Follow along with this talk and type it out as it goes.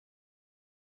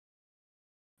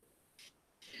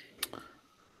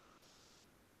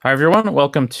Hi, everyone.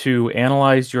 Welcome to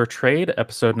Analyze Your Trade,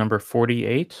 episode number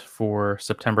 48 for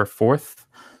September 4th,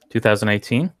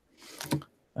 2018.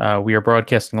 We are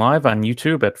broadcasting live on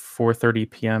YouTube at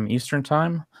 4:30 p.m. Eastern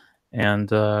Time.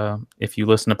 And if you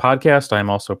listen to podcasts,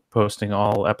 I'm also posting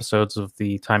all episodes of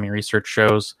the Timing Research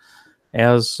shows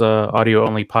as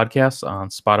audio-only podcasts on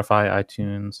Spotify,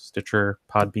 iTunes, Stitcher,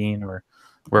 Podbean, or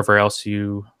wherever else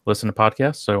you listen to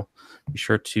podcasts. So be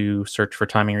sure to search for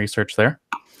Timing Research there.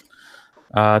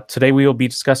 Today we will be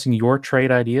discussing your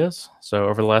trade ideas. So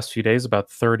over the last few days,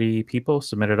 about 30 people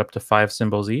submitted up to 5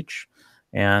 symbols each.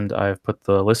 And I've put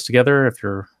the list together. If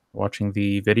you're watching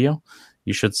the video,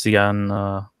 you should see on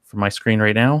from my screen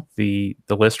right now the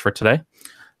list for today.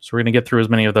 So we're going to get through as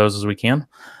many of those as we can.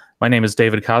 My name is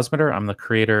David Kosmeter. I'm the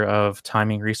creator of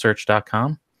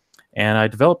TimingResearch.com. And I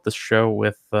developed this show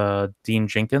with Dean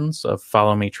Jenkins of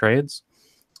Follow Me Trades.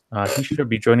 He should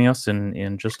be joining us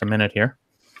in just a minute here.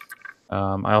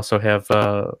 I also have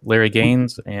Larry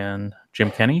Gaines and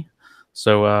Jim Kenny.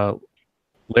 So,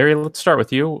 Larry, let's start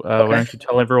with you. Okay. Why don't you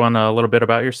tell everyone a little bit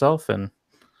about yourself?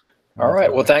 All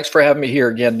right. Well, thanks for having me here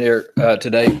again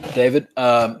today, David.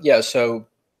 So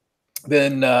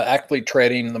been actively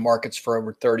trading in the markets for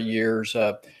over 30 years.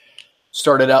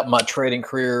 Started out my trading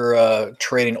career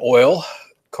trading oil,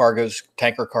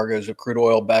 tanker cargoes of crude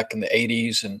oil back in the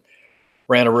 80s, and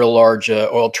ran a real large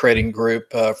oil trading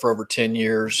group for over 10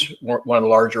 years, one of the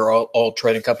larger oil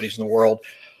trading companies in the world.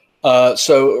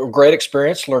 So great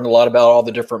experience, learned a lot about all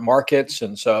the different markets.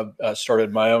 And so I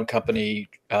started my own company,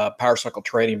 Power Cycle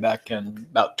Trading, back in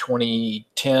about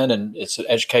 2010. And it's an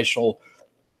educational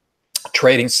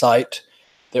trading site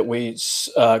that we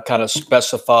kind of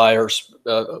specify or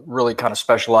really kind of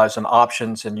specialize in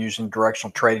options and using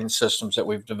directional trading systems that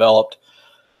we've developed.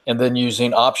 And then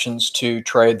using options to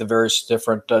trade the various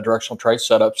different directional trade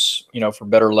setups, for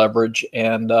better leverage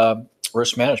and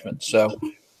risk management. So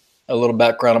a little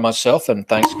background on myself, and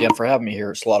thanks again for having me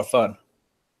here. It's a lot of fun.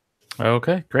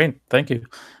 Okay, great. Thank you.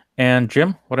 And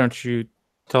Jim, why don't you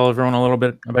tell everyone a little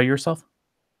bit about yourself?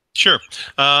 Sure.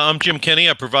 I'm Jim Kenny.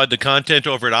 I provide the content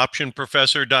over at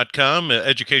OptionProfessor.com, an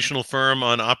educational firm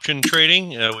on option trading.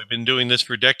 We've been doing this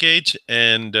for decades,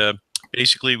 and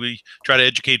basically, we try to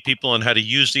educate people on how to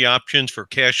use the options for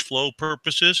cash flow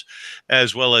purposes,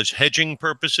 as well as hedging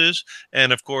purposes,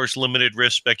 and of course, limited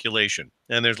risk speculation.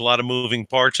 And there's a lot of moving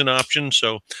parts in options.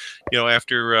 So,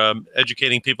 after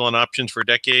educating people on options for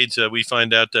decades, we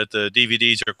find out that the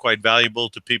DVDs are quite valuable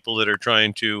to people that are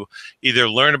trying to either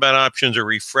learn about options or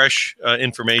refresh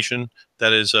information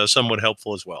that is somewhat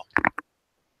helpful as well.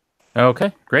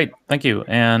 Okay, great. Thank you.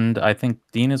 And I think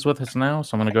Dean is with us now,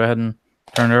 so I'm going to go ahead and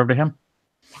turn it over to him.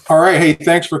 All right. Hey,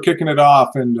 thanks for kicking it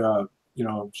off. And,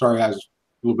 I'm sorry I was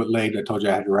a little bit late. I told you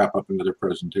I had to wrap up another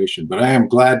presentation, but I am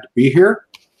glad to be here.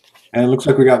 And it looks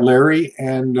like we got Larry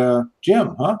and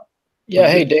Jim, huh? Yeah.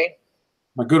 Hey, Dean.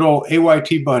 My good old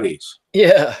AYT buddies.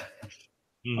 Yeah.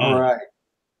 Mm-hmm. All right.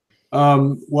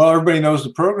 Well, everybody knows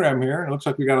the program here. It looks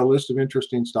like we got a list of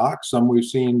interesting stocks, some we've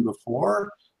seen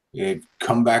before. They've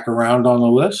come back around on the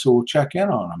list, so we'll check in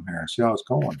on them here, see how it's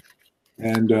going.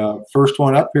 And first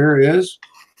one up here is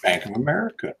Bank of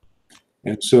America.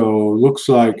 And so looks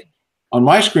like on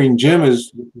my screen, Jim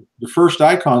is the first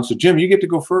icon. So Jim, you get to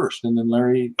go first. And then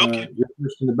Larry, okay. You're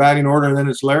first in the batting order. And then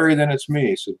it's Larry, then it's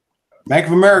me. So Bank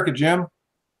of America, Jim.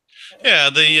 Yeah,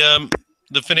 the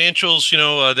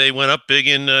financials, they went up big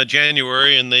in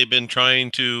January, and they've been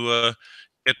trying to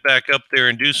get back up there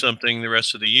and do something the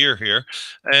rest of the year here.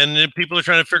 And then people are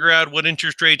trying to figure out what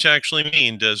interest rates actually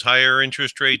mean. Does higher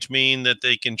interest rates mean that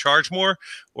they can charge more,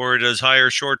 or does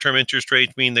higher short-term interest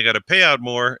rates mean they got to pay out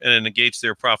more and it negates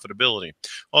their profitability?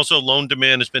 Also, loan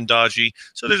demand has been dodgy.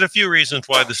 So there's a few reasons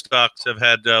why the stocks have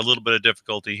had a little bit of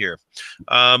difficulty here.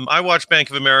 I watched Bank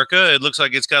of America. It looks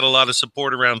like it's got a lot of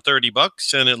support around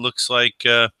 $30, and it looks like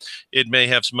it may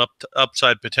have some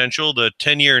upside potential. The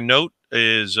 10-year note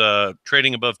is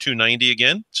trading above 290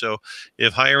 again. So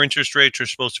if higher interest rates are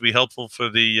supposed to be helpful for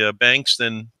the banks,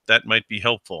 then that might be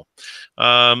helpful.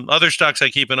 Other stocks I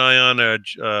keep an eye on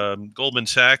are Goldman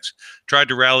Sachs. Tried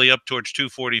to rally up towards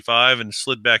 245 and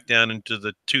slid back down into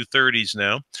the 230s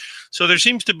now. So there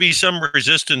seems to be some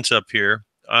resistance up here.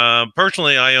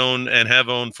 Personally, I own and have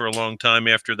owned for a long time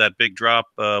after that big drop,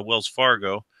 Wells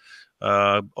Fargo.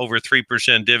 Over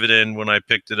 3% dividend when I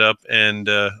picked it up, and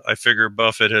I figure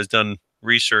Buffett has done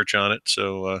research on it,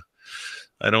 so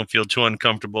I don't feel too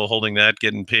uncomfortable holding that,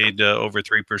 getting paid over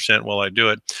 3% while I do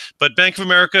it. But Bank of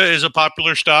America is a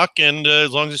popular stock, and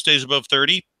as long as it stays above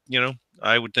 30,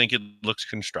 I would think it looks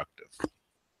constructive.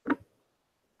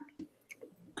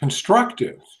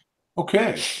 Constructive.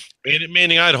 Okay.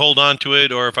 Meaning I'd hold on to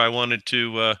it, or if I wanted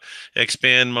to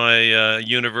expand my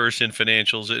universe in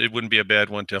financials, it wouldn't be a bad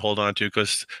one to hold on to,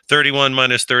 because 31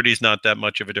 minus 30 is not that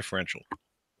much of a differential.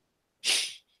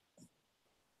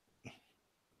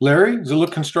 Larry, does it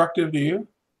look constructive to you?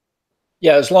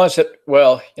 Yeah, as long as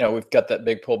well, we've got that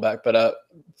big pullback, but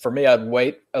for me, I'd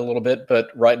wait a little bit.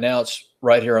 But right now, it's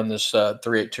right here on this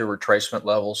 382 retracement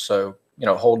level. So,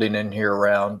 holding in here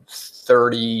around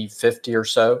 30.50 or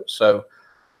so. So,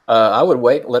 I would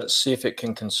wait and let it see if it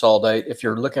can consolidate. If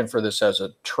you're looking for this as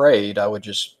a trade, I would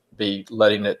just be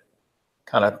letting it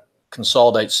kind of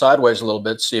consolidate sideways a little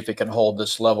bit, see if it can hold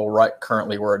this level right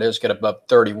currently where it is, get above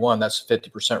 31. That's 50%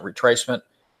 retracement.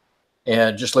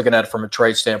 And just looking at it from a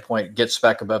trade standpoint, it gets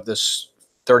back above this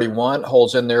 31,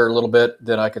 holds in there a little bit,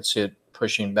 then I could see it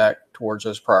pushing back towards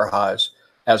those prior highs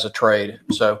as a trade.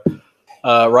 So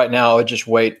right now, I would just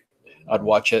wait. I'd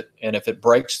watch it. And if it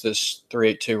breaks this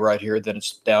 382 right here, then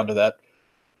it's down to that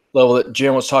level that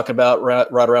Jim was talking about, right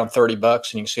around $30.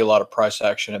 And you can see a lot of price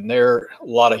action in there, a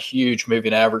lot of huge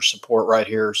moving average support right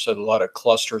here. So a lot of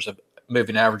clusters of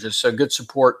moving averages. So good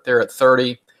support there at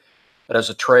 30. But as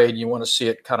a trade, you want to see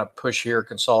it kind of push here,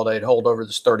 consolidate, hold over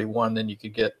this 31, then you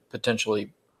could get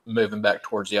potentially moving back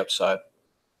towards the upside.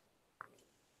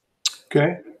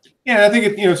 Okay. Yeah, I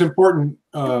think it's important.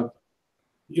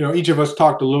 Each of us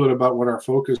talked a little bit about what our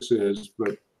focus is,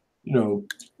 but if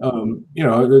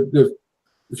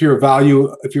you're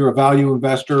a value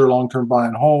investor, long-term buy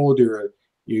and hold,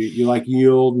 you like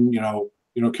yield, and you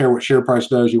don't care what share price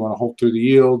does, you want to hold through the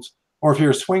yields. Or if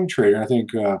you're a swing trader, I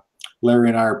think Larry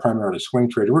and I are primarily swing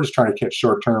traders. We're just trying to catch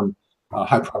short-term,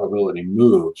 high probability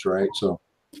moves, right? So,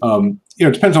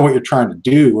 it depends on what you're trying to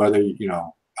do, whether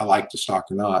I like the stock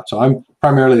or not. So I'm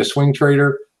primarily a swing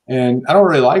trader, and I don't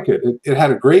really like it. It had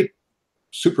a great,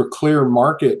 super clear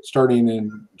market starting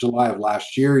in July of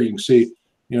last year. You can see,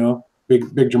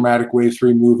 big dramatic wave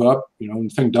 3 move up. When the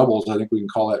thing doubles, I think we can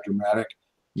call that dramatic.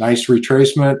 Nice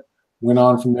retracement. Went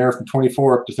on from there from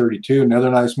 24 up to 32. Another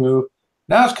nice move.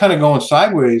 Now it's kind of going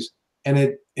sideways,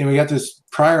 and we got this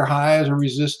prior highs or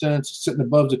resistance sitting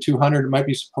above the 200. It might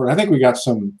be support. I think we got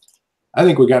some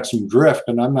drift,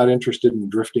 and I'm not interested in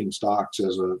drifting stocks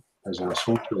as a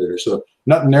swing trader. So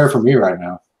nothing there for me right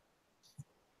now.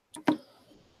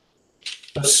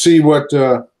 Let's see what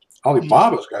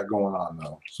Alibaba's got going on,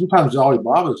 though. Sometimes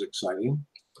Alibaba's exciting.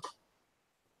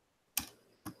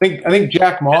 I think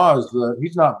Jack Ma is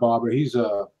he's not Baba. He's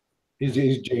JD,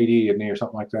 isn't he, or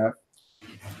something like that?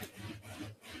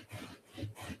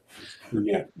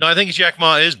 Yeah. No, I think Jack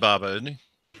Ma is Baba, isn't he?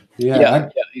 Yeah,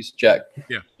 he's Jack.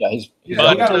 Yeah, he's.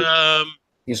 But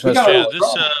he's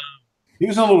he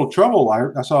was in a little trouble.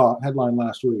 I saw a headline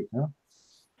last week. Huh?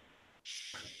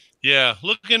 Yeah,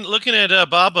 looking at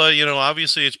Baba,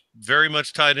 obviously it's very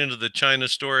much tied into the China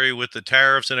story with the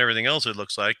tariffs and everything else, it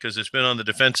looks like, because it's been on the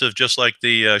defensive, just like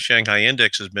the Shanghai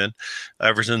index has been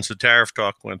ever since the tariff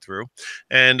talk went through.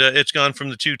 And it's gone from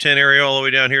the 210 area all the way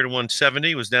down here to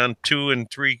 170. It was down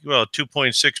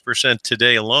 2.6%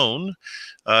 today alone.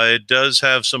 It does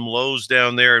have some lows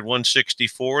down there at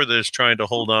 164 that it's trying to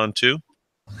hold on to.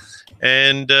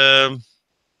 And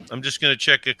I'm just going to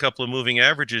check a couple of moving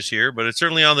averages here, but it's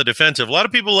certainly on the defensive. A lot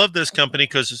of people love this company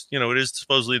because, it is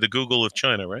supposedly the Google of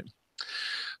China, right?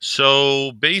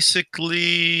 So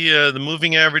basically, the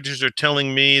moving averages are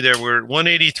telling me that we're at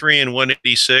 183 and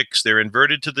 186. They're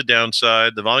inverted to the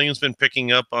downside. The volume's been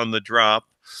picking up on the drop.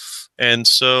 And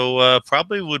so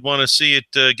probably would want to see it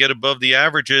get above the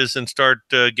averages and start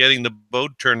getting the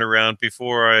boat turned around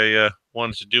before I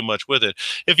wanted to do much with it.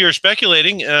 If you're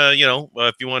speculating,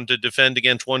 if you wanted to defend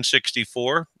against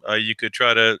 164, you could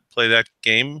try to play that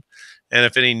game. And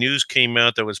if any news came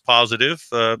out that was positive,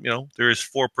 there is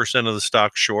 4% of the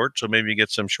stock short, so maybe you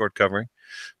get some short covering.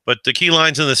 But the key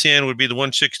lines in the sand would be the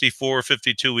 164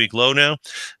 52-week low now,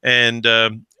 and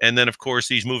then of course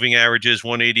these moving averages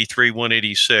 183,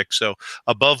 186. So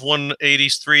above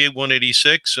 183,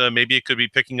 186, maybe it could be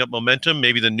picking up momentum.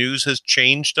 Maybe the news has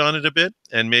changed on it a bit,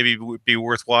 and maybe it would be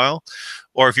worthwhile.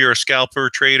 Or if you're a scalper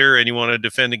trader and you want to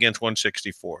defend against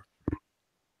 164.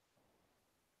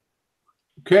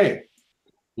 Okay,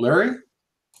 Larry,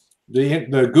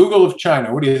 the Google of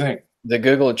China. What do you think? The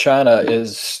Google of China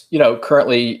is,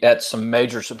 currently at some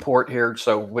major support here,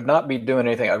 so would not be doing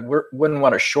anything. I wouldn't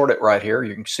want to short it right here.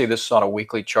 You can see this on a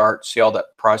weekly chart, see all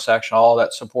that price action, all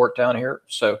that support down here.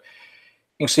 So you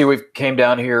can see we came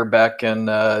down here back in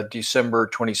December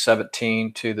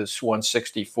 2017 to this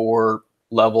 164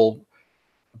 level,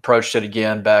 approached it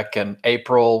again back in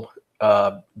April,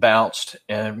 bounced,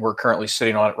 and we're currently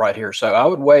sitting on it right here. So I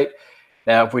would wait.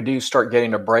 Now, if we do start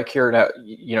getting a break here, now,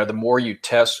 the more you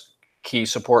test key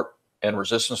support and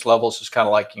resistance levels. It's kind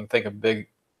of like you can think of big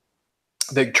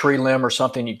tree limb or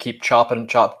something. You keep chopping,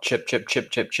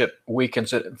 chip,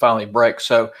 weakens it and finally breaks.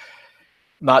 So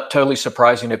not totally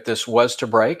surprising if this was to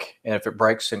break, and if it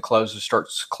breaks and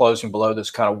starts closing below this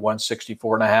kind of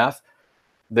 164.5,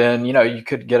 then you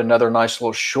could get another nice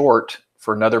little short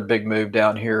for another big move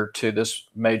down here to this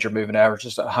major moving average,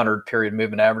 just a 100-period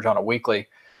moving average on a weekly.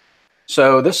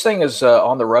 So this thing is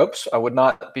on the ropes. I would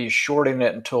not be shorting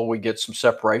it until we get some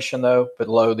separation though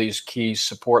below these key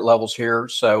support levels here.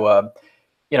 So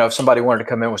if somebody wanted to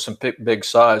come in with some big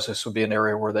size, this would be an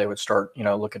area where they would start,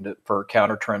 looking for a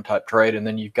counter trend type trade. And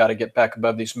then you've got to get back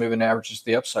above these moving averages to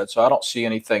the upside. So I don't see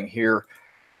anything here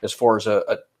as far as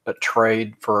a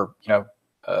trade for,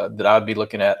 that I'd be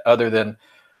looking at other than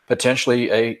potentially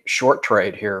a short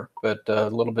trade here, but a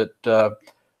little bit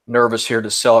nervous here to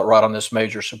sell it right on this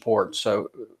major support. So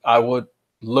I would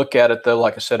look at it though,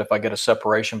 like I said, if I get a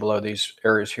separation below these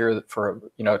areas here for,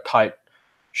 tight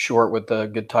short with the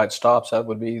good tight stops, that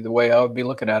would be the way I would be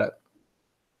looking at it.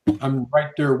 I'm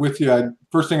right there with you.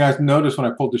 First thing I noticed when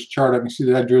I pulled this chart, I can see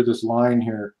that I drew this line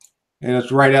here, and it's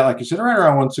right at, like you said, right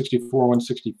around 164,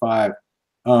 165.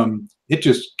 It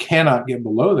just cannot get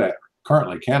below that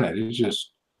currently, can it? It's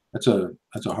just that's a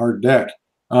hard deck.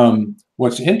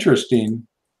 What's interesting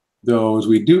though is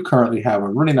we do currently have a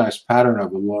really nice pattern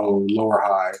of a lower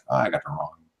high. I got the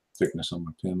wrong thickness on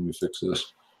my pen. Let me fix this.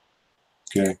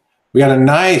 Okay. We got a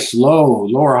nice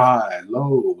lower high,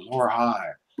 lower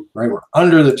high, right? We're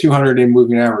under the 200-day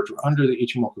moving average. We're under the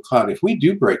Ichimoku cloud. If we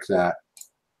do break that,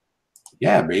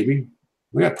 yeah, baby,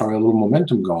 we got probably a little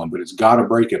momentum going, but it's got to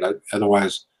break it.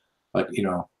 Otherwise, like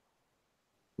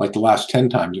the last 10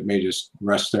 times, it may just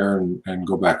rest there and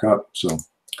go back up. So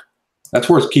that's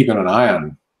worth keeping an eye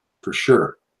on for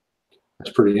sure.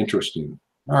 That's pretty interesting.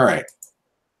 All right.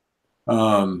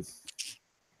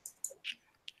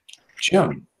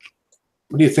 Jim,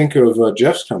 what do you think of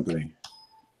Jeff's company?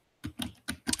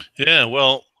 Yeah,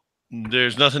 well,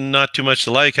 there's not too much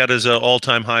to like. How does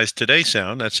all-time highs today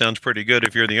sound? That sounds pretty good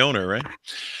if you're the owner, right?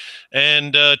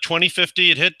 And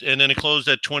 2050 it hit, and then it closed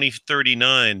at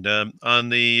 2039. On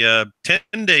the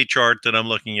 10-day chart that I'm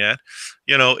looking at,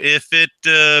 if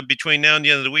it between now and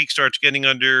the end of the week starts getting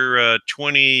under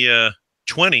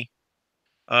 2020,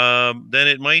 then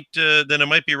it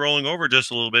might be rolling over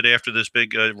just a little bit after this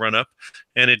big run up,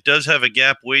 and it does have a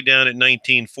gap way down at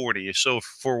 1940. So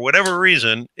for whatever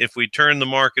reason, if we turn the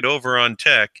market over on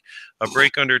tech, a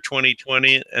break under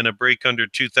 2020 and a break under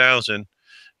 2000,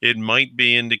 it might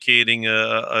be indicating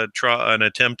an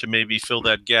attempt to maybe fill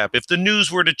that gap. If the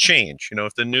news were to change,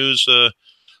 if the news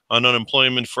on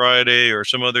Unemployment Friday or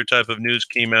some other type of news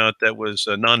came out that was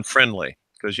non-friendly,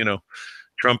 because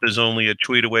Trump is only a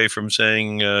tweet away from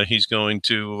saying he's going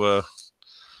to,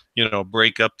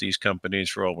 break up these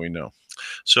companies for all we know.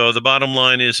 So the bottom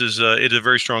line is it's a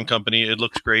very strong company. It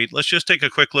looks great. Let's just take a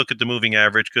quick look at the moving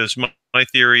average, because my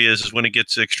theory is when it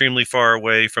gets extremely far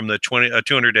away from the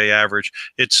 200-day average,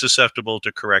 it's susceptible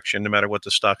to correction no matter what the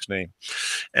stock's name.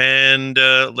 And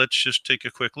let's just take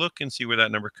a quick look and see where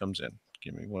that number comes in.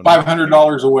 Give me one.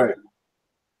 $500 away.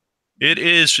 It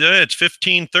is. It's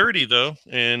 1530 though.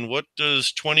 And what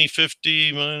does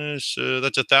 2050 minus?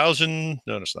 That's 1,000.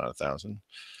 No, it's not 1,000.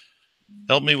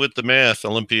 Help me with the math,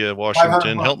 Olympia,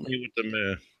 Washington. Help me with the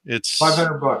math. It's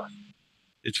 $500.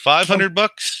 It's 500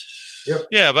 bucks. Yep.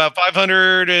 Yeah, about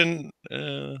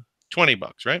 520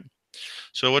 bucks, right?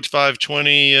 So what's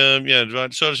 520? Yeah.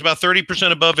 So it's about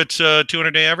 30% above its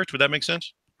 200-day average. Would that make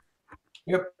sense?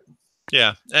 Yep.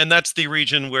 Yeah, and that's the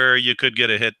region where you could get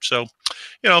a hit. So,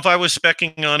 if I was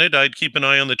speccing on it, I'd keep an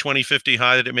eye on the 2050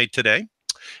 high that it made today,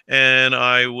 and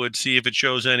I would see if it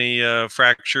shows any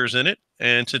fractures in it.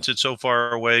 And since it's so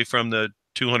far away from the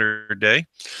 200-day,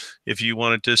 if you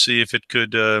wanted to see if it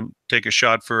could take a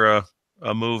shot for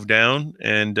a move down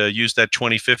and use that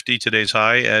 2050 today's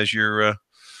high as your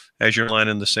line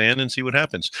in the sand and see what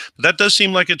happens. But that does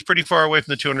seem like it's pretty far away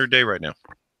from the 200-day right now.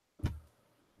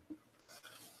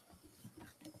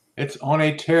 It's on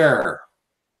a tear.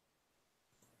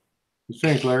 What do you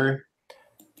think, Larry?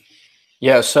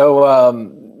 Yeah, so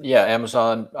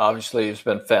Amazon obviously has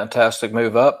been a fantastic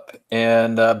move up,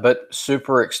 and but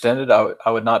super extended. I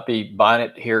would not be buying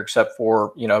it here except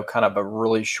for kind of a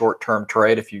really short-term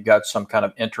trade if you've got some kind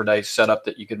of intraday setup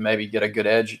that you could maybe get a good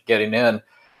edge getting in.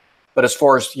 But as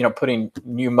far as putting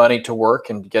new money to work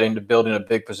and getting to building a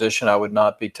big position, I would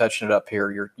not be touching it up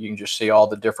here. You can just see all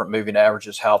the different moving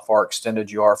averages, how far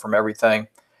extended you are from everything.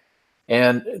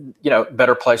 And,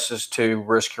 better places to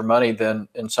risk your money than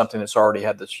in something that's already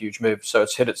had this huge move. So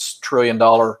it's hit its $1 trillion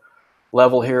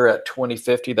level here at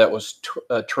 2050. That was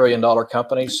a $1 trillion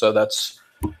company. So that's,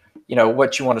 you know,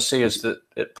 what you want to see is that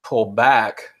it pull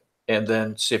back and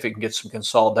then see if it can get some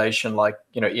consolidation, like,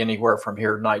 you know, anywhere from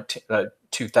here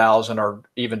 2000 or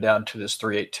even down to this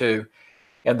 382,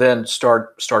 and then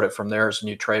start it from there as a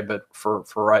new trade. But for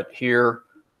right here,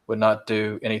 would not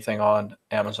do anything on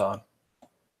Amazon.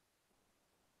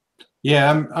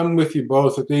 Yeah, I'm with you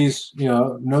both at these, you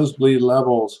know, nosebleed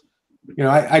levels. You know,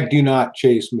 I do not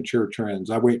chase mature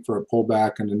trends. I wait for a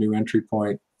pullback and a new entry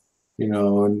point, you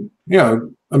know, and, you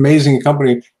know, amazing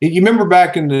company. You remember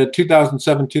back in the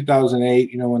 2007,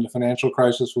 2008, you know, when the financial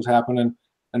crisis was happening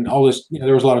and all this, you know,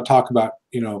 there was a lot of talk about,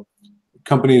 you know,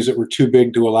 companies that were too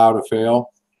big to allow to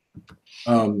fail.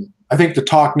 I think the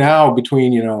talk now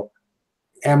between, you know,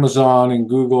 Amazon and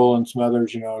Google and some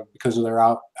others, you know, because of their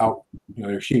you know,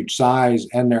 their huge size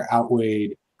and their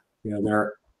outweighed, you know,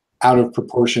 their out of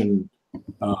proportion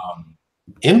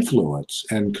influence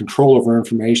and control over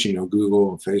information, you know,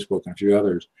 Google and Facebook and a few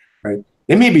others, right?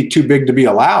 They may be too big to be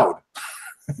allowed.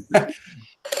 You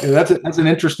know, that's an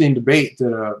interesting debate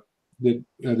that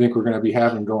I think we're going to be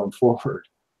having going forward.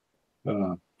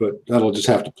 But that'll just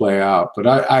have to play out. But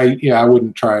I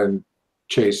wouldn't try and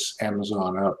chase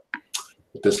Amazon up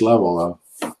at this level,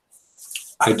 though.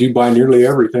 I do buy nearly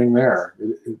everything there.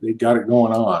 They got it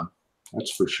going on,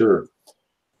 that's for sure.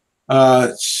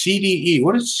 CDE,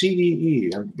 what is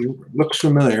CDE? It looks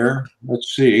familiar.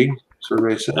 Let's see.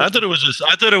 Survey says. I thought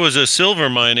it was a silver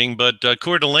mining, but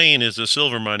Coeur d'Alene is a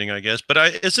silver mining, I guess.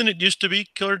 But isn't it used to be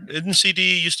isn't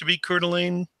CDE used to be Coeur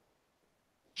d'Alene?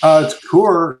 It's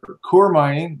Coeur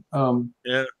mining.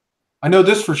 Yeah, I know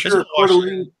this for sure.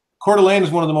 Coeur d'Alene is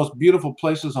one of the most beautiful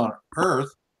places on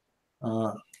earth.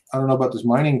 I don't know about this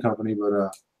mining company,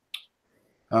 but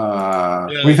yeah.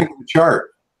 What do you think of the chart?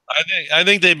 I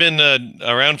think they've been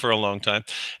around for a long time.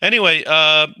 Anyway,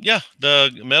 yeah,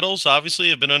 the metals obviously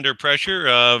have been under pressure.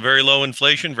 Very low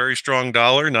inflation, very strong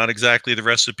dollar. Not exactly the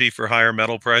recipe for higher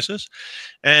metal prices.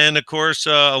 And of course,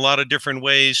 a lot of different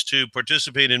ways to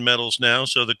participate in metals now.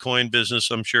 So the coin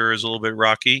business, I'm sure, is a little bit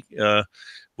rocky.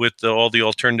 With all the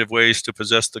alternative ways to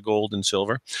possess the gold and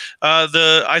silver.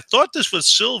 I thought this was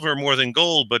silver more than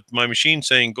gold, but my machine's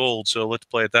saying gold, so let's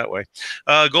play it that way.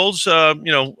 Gold's, you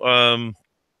know,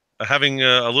 having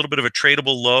a little bit of a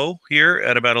tradable low here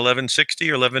at about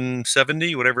 1160 or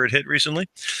 1170, whatever it hit recently.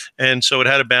 And so it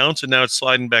had a bounce, and now it's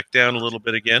sliding back down a little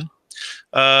bit again.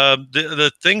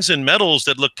 The things in metals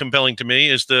that look compelling to me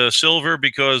is the silver,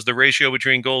 because the ratio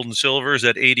between gold and silver is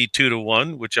at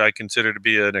 82-1, which I consider to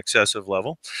be an excessive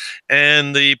level,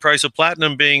 and the price of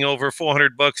platinum being over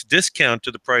 $400 discount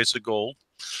to the price of gold.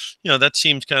 You know, that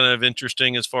seems kind of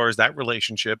interesting as far as that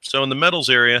relationship. So in the metals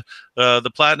area,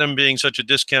 the platinum being such a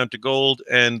discount to gold,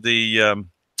 and the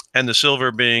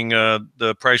silver being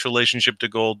the price relationship to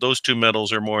gold, those two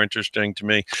metals are more interesting to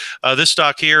me. This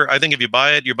stock here, I think if you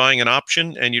buy it, you're buying an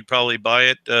option, and you'd probably buy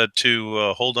it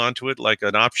to hold on to it like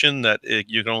an option that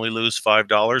you can only lose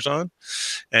 $5 on,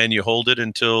 and you hold it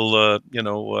until, you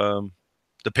know,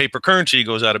 the paper currency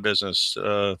goes out of business,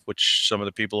 which some of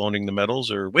the people owning the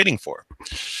metals are waiting for.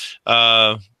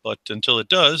 But until it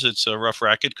does, it's a rough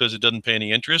racket because it doesn't pay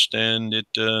any interest, and it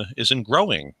isn't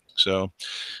growing. So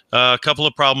a couple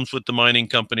of problems with the mining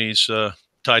companies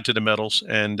tied to the metals,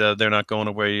 and they're not going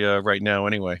away right now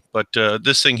anyway. But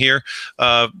this thing here,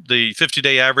 the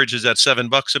 50-day average is at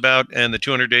 $7 about, and the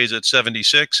 200 days at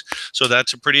 76. So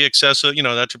that's a pretty excessive, you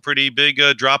know, that's a pretty big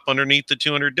drop underneath the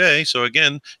 200-day. So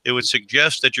again, it would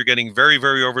suggest that you're getting very,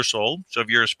 very oversold. So if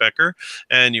you're a specker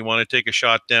and you want to take a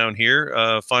shot down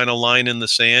here, final line in the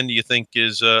sand you think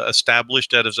is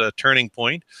established as a turning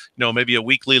point, you know, maybe a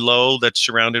weekly low that's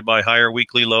surrounded by higher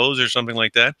weekly lows or something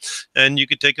like that, and you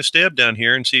could take a stab down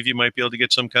here and see if you might be able to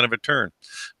get some kind of a turn.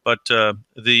 But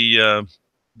the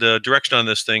direction on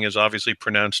this thing is obviously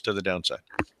pronounced to the downside.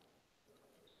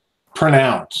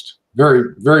 Pronounced,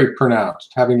 very, very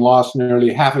pronounced, having lost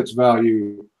nearly half its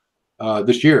value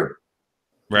this year.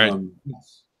 Right.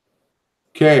 Yes.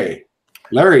 Okay,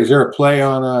 Larry, is there a play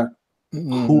on a?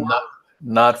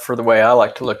 Not for the way I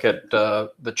like to look at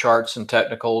the charts and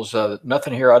technicals.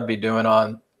 Nothing here I'd be doing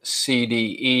on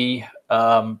CDE.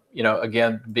 You know,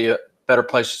 again, be better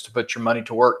places to put your money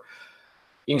to work.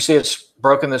 You can see it's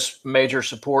broken this major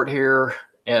support here,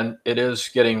 and it is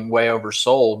getting way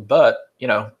oversold. But you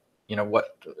know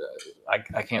what?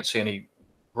 I can't see any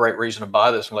great reason to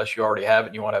buy this unless you already have it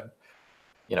and you want to,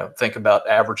 you know, think about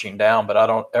averaging down. But I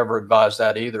don't ever advise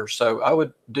that either. So I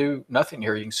would do nothing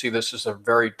here. You can see this is a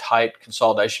very tight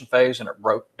consolidation phase, and it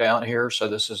broke down here. So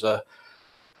this is a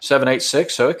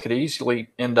 786. So it could easily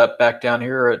end up back down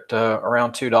here at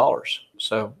around $2.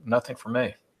 So nothing for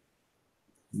me.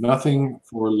 Nothing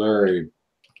for Larry.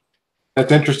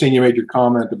 That's interesting. You made your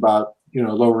comment about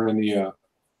lowering the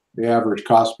average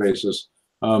cost basis.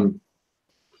 I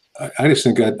just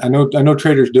think I know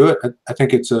traders do it. I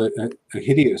think it's a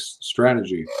hideous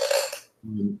strategy.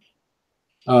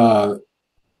 If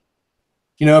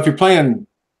you're playing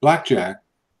blackjack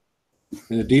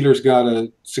and the dealer's got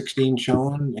a 16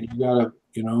 showing and you got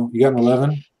an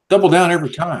 11, double down every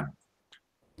time.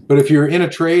 But if you're in a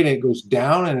trade and it goes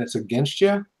down and it's against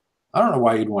you, I don't know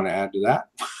why you'd want to add to that.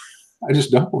 I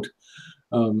just don't.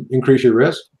 Increase your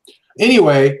risk.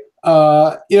 Anyway,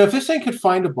 if this thing could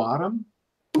find a bottom,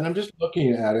 and I'm just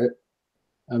looking at it,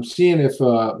 I'm seeing if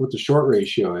what the short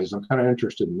ratio is. I'm kind of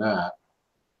interested in that.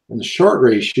 And the short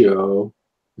ratio,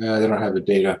 they don't have the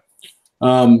data.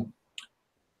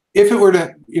 If it were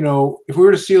to, if we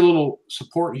were to see a little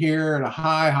support here and a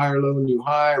higher low, new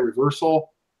high,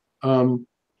 reversal,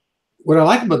 what I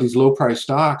like about these low price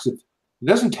stocks, it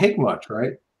doesn't take much,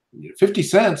 right? 50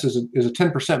 cents is a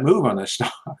 10% move on this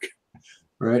stock,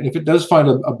 right? If it does find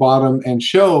a bottom and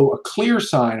show a clear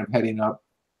sign of heading up,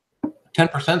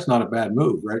 10% is not a bad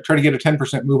move, right? Try to get a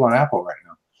 10% move on Apple right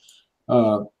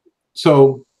now.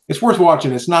 So it's worth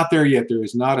watching. It's not there yet. There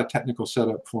is not a technical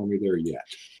setup for me there yet.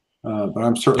 But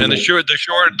I'm certainly. And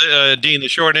Dean, the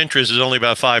short interest is only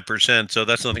about 5%, so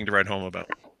that's nothing to write home about.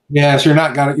 Yeah, so you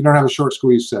don't have a short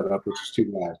squeeze set up, which is too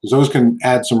bad, because those can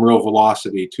add some real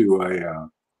velocity to a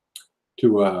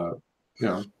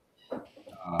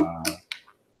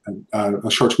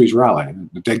short squeeze rally,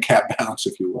 a dead cat bounce,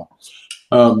 if you will.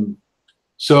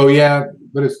 So yeah,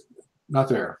 but it's not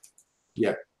there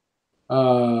yet.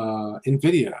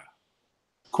 NVIDIA,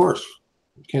 of course,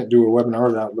 you can't do a webinar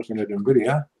without looking at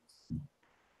NVIDIA.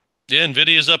 Yeah,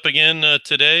 NVIDIA's up again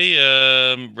today,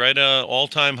 right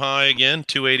all-time high again,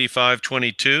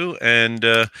 285.22, and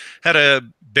had a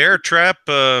bear trap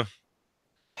when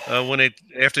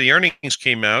after the earnings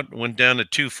came out, went down to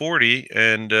 240,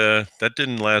 and that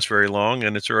didn't last very long,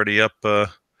 and it's already up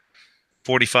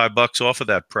 $45 off of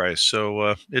that price.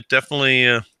 So it definitely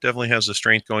has the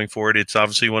strength going forward. It's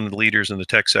obviously one of the leaders in the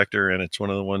tech sector, and it's one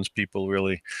of the ones people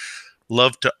really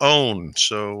love to own.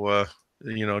 So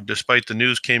despite the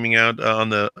news coming out on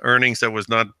the earnings that was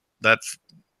not that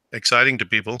exciting to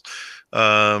people,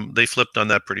 they flipped on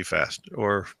that pretty fast,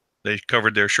 or they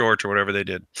covered their shorts or whatever they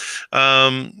did.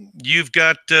 You've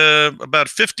got about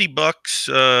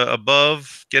 $50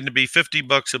 above, getting to be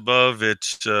 $50 above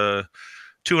its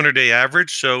 200-day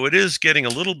average. So it is getting a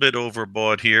little bit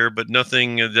overbought here, but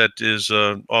nothing that is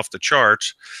off the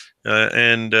charts.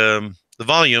 And the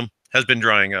volume has been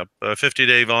drying up.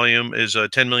 50-day volume is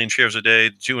 10 million shares a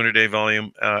day. 200-day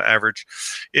volume average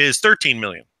is 13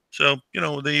 million. So,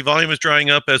 the volume is drying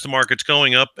up as the market's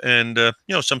going up, and,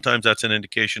 sometimes that's an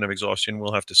indication of exhaustion.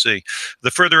 We'll have to see. The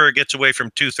further it gets away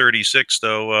from 236,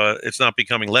 though, it's not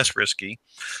becoming less risky.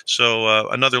 So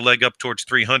another leg up towards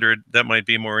 300, that might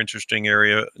be a more interesting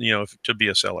area, to be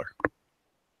a seller.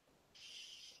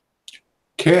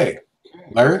 Okay.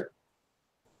 Larry?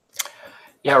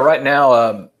 Yeah, right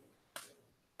now,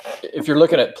 if you're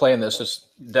looking at playing this, it's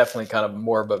definitely kind of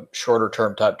more of a shorter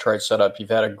term type trade setup. You've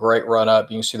had a great run up.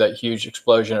 You can see that huge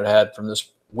explosion it had from this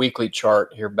weekly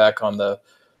chart here back on the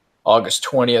August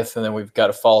 20th. And then we've got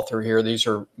a fall through here. These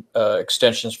are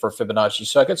extensions for Fibonacci.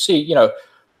 So I could see,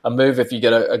 a move. If you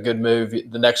get a good move,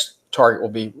 the next target will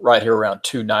be right here around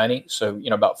 290. So,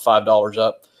 about $5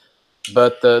 up.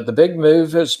 But the big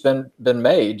move has been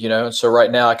made, and so right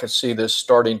now I can see this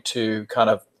starting to kind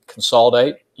of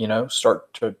consolidate,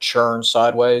 start to churn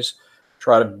sideways,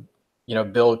 try to,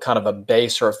 build kind of a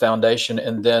base or a foundation,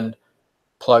 and then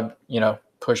plug,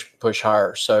 push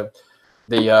higher. So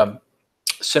the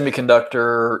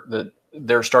semiconductor,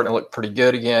 they're starting to look pretty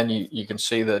good again. You can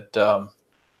see that a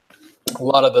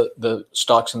lot of the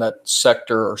stocks in that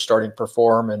sector are starting to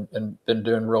perform and been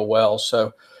doing real well.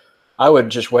 So I would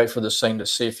just wait for this thing to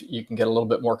see if you can get a little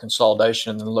bit more consolidation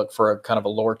and then look for a kind of a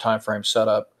lower time frame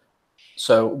setup.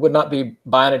 So would not be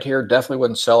buying it here. Definitely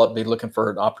wouldn't sell it. Be looking for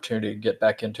an opportunity to get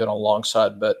back into it on the long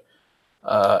side, but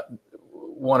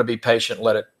want to be patient,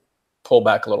 let it pull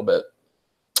back a little bit.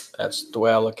 That's the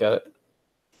way I look at it.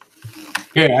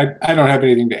 Okay, I don't have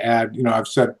anything to add. I've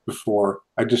said before,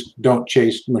 I just don't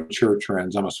chase mature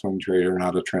trends. I'm a swing trader,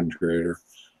 not a trend trader.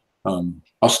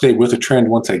 I'll stay with a trend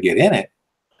once I get in it.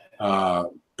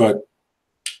 But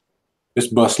this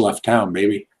bus left town,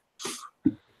 baby.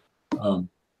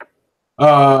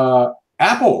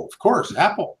 Apple, of course,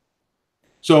 Apple.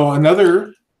 So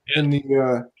another in the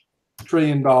 $1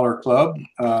 trillion club.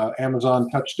 Amazon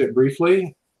touched it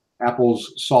briefly.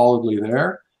 Apple's solidly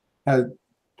there.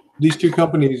 These two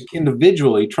companies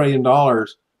individually, $1 trillion.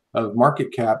 of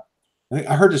market cap.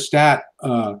 I heard a stat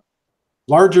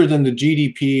larger than the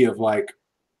GDP of like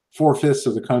 4/5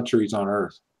 of the countries on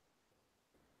Earth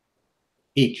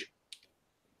each.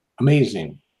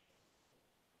 Amazing.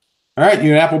 All right,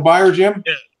 you an Apple buyer, Jim?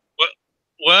 Yeah.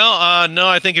 Well, no,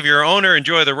 I think if you're an owner,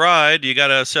 enjoy the ride. You got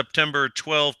a September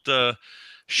 12th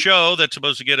show that's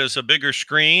supposed to get us a bigger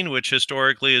screen, which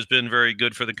historically has been very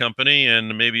good for the company,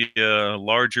 and maybe a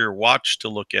larger watch to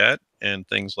look at and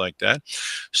things like that.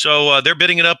 So they're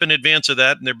bidding it up in advance of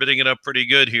that, and they're bidding it up pretty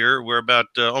good here. We're about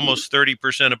almost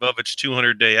 30% above its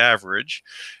 200-day average.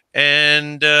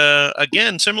 And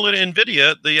again, similar to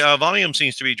NVIDIA, the volume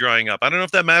seems to be drying up. I don't know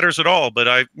if that matters at all, but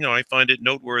I find it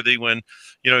noteworthy when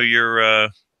you're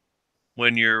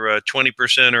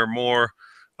 20% or more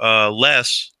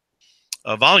less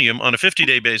volume on a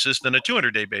 50-day basis than a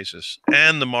 200-day basis,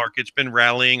 and the market's been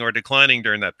rallying or declining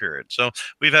during that period. So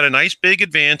we've had a nice big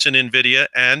advance in NVIDIA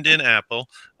and in Apple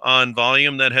on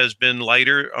volume that has been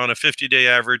lighter on a 50-day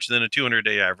average than a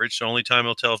 200-day average. So only time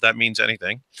will tell if that means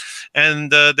anything.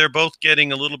 And they're both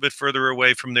getting a little bit further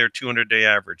away from their 200-day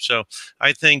average. So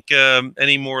I think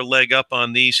any more leg up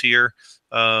on these here,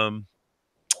 would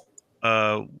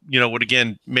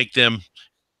again make them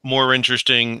more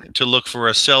interesting to look for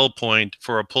a sell point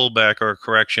for a pullback or a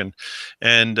correction.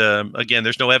 And again,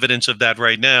 there's no evidence of that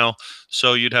right now.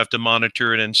 So you'd have to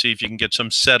monitor it and see if you can get some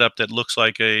setup that looks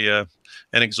like an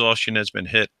exhaustion has been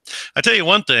hit. I tell you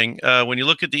one thing, when you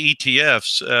look at the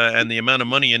ETFs and the amount of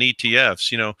money in ETFs,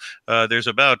 there's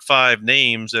about 5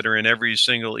 names that are in every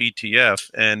single ETF.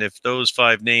 And if those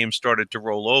 5 names started to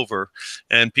roll over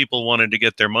and people wanted to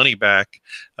get their money back,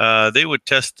 they would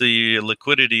test the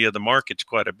liquidity of the markets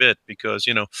quite a bit, because,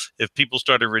 if people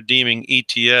started redeeming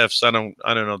ETFs, I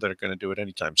don't know that they're going to do it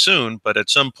anytime soon, but at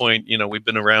some point, we've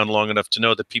been around long enough to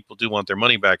know that people do want their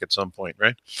money back at some point,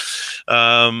 right?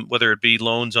 Whether it be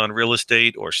loans on real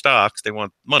estate or stocks, they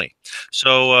want money.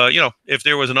 So, if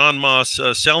there was an en masse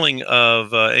selling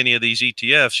of any of these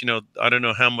ETFs, I don't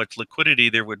know how much liquidity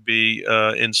there would be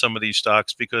in some of these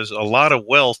stocks, because a lot of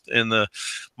wealth in the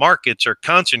markets are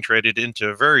concentrated into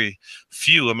a very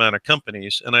few amount of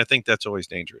companies. And I think that's always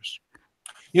dangerous.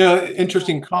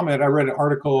 Interesting comment. I read an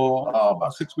article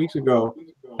about 6 weeks ago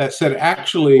that said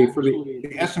actually for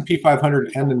the S&P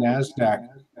 500 and the NASDAQ,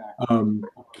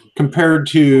 compared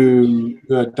to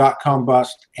the dot-com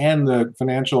bust and the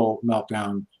financial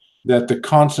meltdown, that the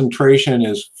concentration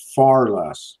is far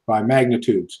less by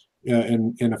magnitudes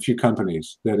in a few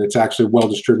companies, that it's actually well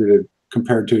distributed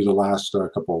compared to the last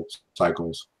couple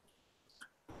cycles.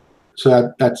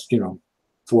 So that's,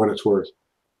 for what it's worth.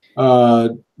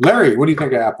 Larry, what do you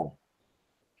think of Apple?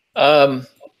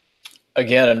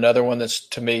 Again, another one that's,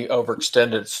 to me,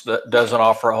 overextended. That doesn't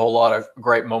offer a whole lot of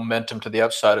great momentum to the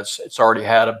upside. It's already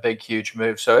had a big, huge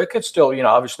move, so it could still,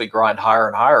 obviously grind higher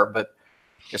and higher, but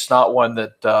it's not one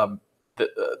that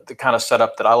the kind of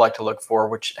setup that I like to look for,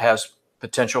 which has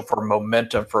potential for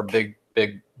momentum for a big,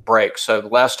 big break. So the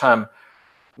last time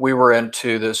we were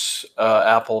into this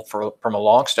Apple from a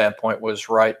long standpoint was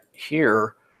right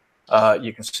here.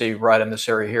 You can see right in this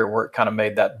area here where it kind of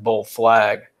made that bull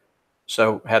flag.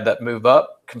 So had that move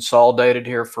up, consolidated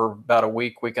here for about a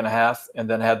week and a half, and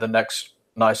then had the next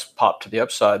nice pop to the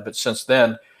upside. But since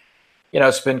then,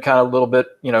 it's been kind of a little bit,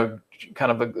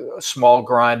 kind of a small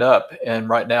grind up. And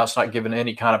right now it's not giving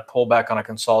any kind of pullback on a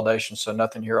consolidation. So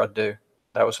nothing here I'd do.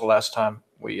 That was the last time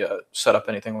we set up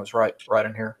anything was right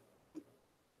in here.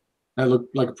 That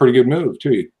looked like a pretty good move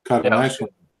too. You caught a nice one.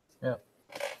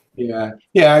 Yeah.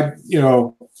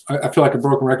 I feel like a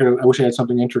broken record. I wish I had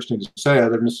something interesting to say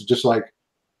other than this is just like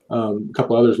a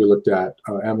couple others we looked at,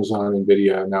 Amazon,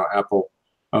 NVIDIA, now Apple.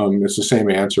 It's the same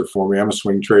answer for me. I'm a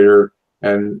swing trader,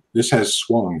 and this has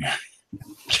swung.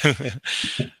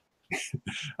 The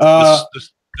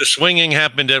swinging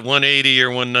happened at 180 or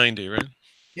 190, right?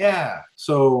 Yeah.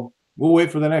 So we'll wait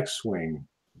for the next swing,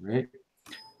 right?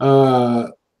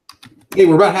 Okay,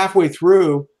 we're about halfway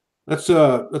through.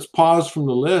 Let's pause from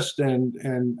the list,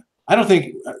 and I don't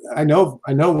think I know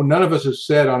none of us have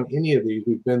said on any of these.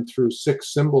 We've been through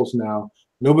 6 symbols now.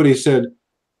 Nobody said,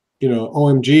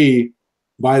 OMG,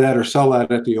 buy that or sell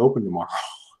that at the open tomorrow,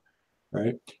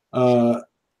 right?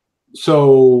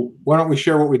 So why don't we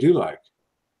share what we do like?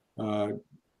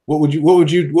 What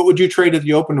would you trade at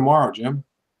the open tomorrow, Jim?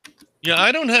 Yeah,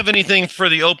 I don't have anything for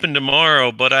the open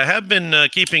tomorrow, but I have been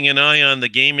keeping an eye on the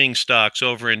gaming stocks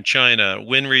over in China,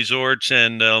 WYNN Resorts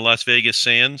and Las Vegas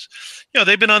Sands.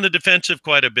 They've been on the defensive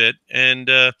quite a bit, and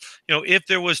if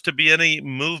there was to be any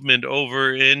movement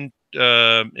over in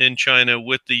China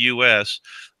with the U.S.,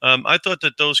 I thought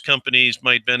that those companies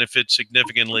might benefit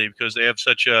significantly because they have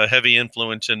such a heavy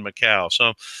influence in Macau.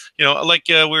 So, like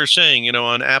we were saying,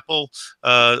 on Apple,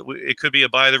 it could be a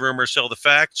buy the rumor, sell the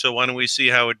fact. So why don't we see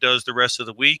how it does the rest of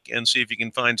the week and see if you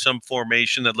can find some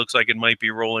formation that looks like it might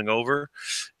be rolling over.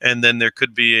 And then there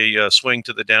could be a swing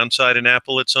to the downside in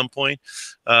Apple at some point.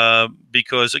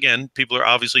 Because, again, people are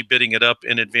obviously bidding it up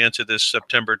in advance of this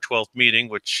September 12th meeting,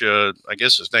 which I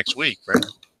guess is next week, right?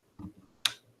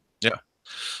 Yeah.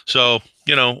 So,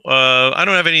 I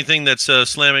don't have anything that's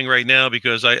slamming right now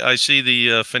because I see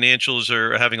the financials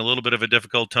are having a little bit of a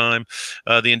difficult time.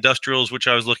 The industrials, which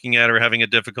I was looking at, are having a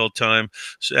difficult time.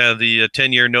 The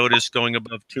 10-year notice going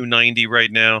above 290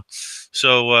 right now.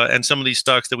 So, and some of these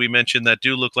stocks that we mentioned that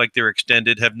do look like they're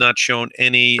extended have not shown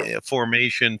any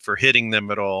formation for hitting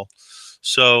them at all.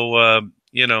 So,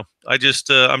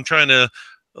 I'm trying to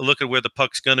look at where the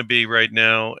puck's going to be right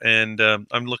now, and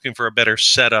I'm looking for a better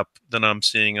setup than I'm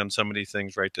seeing on some of these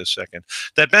things right this second.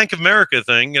 That Bank of America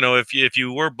thing, if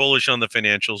you were bullish on the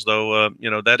financials, though,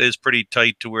 that is pretty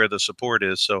tight to where the support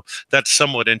is. So that's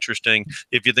somewhat interesting.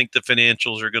 If you think the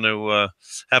financials are going to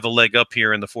have a leg up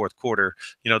here in the fourth quarter,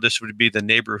 this would be the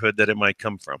neighborhood that it might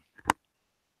come from.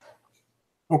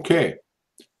 Okay,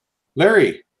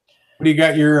 Larry, what do you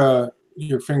got your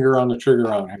finger on the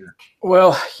trigger on here?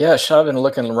 Well, yes, I've been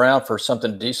looking around for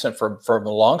something decent for a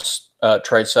long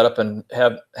trade setup and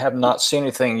have not seen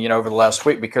anything, over the last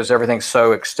week because everything's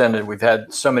so extended. We've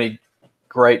had so many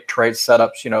great trade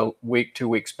setups, week, 2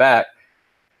 weeks back,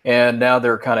 and now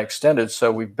they're kind of extended.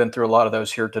 So we've been through a lot of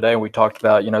those here today. We talked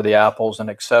about, the Apples and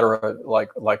et cetera,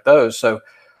 like those. So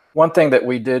one thing that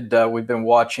we've been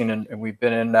watching and we've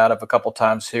been in and out of a couple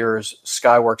times here is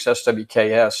Skyworks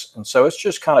SWKS. And so it's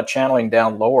just kind of channeling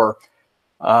down lower.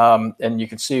 And you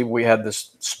can see we had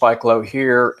this spike low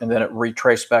here, and then it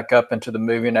retraced back up into the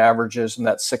moving averages and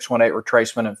that 618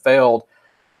 retracement and failed.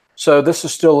 So this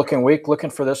is still looking weak, looking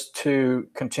for this to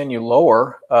continue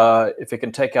lower. If it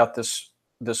can take out this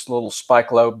little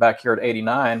spike low back here at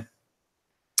 89,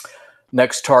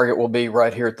 next target will be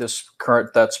right here at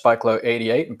that spike low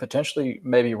 88 and potentially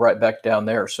maybe right back down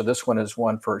there. So this one is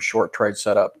one for a short trade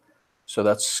setup. So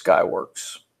that's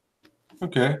Skyworks.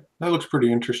 Okay, that looks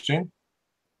pretty interesting.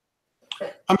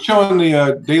 I'm showing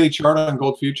the daily chart on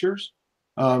gold futures.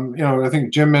 I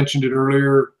think Jim mentioned it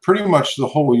earlier. Pretty much the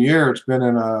whole year, it's been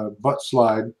in a butt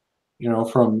slide.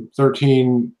 From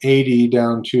 1380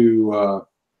 down to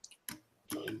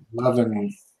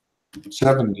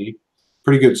 1170.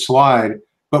 Pretty good slide.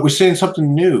 But we're seeing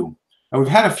something new. And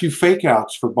we've had a few fake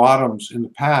outs for bottoms in the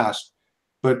past.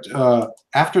 But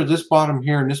after this bottom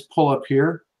here and this pull up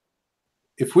here,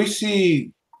 if we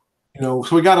see, so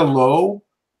we got a low.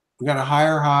 We got a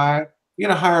higher high, we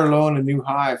get a higher low and a new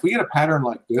high. If we get a pattern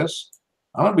like this,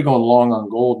 I'm going to be going long on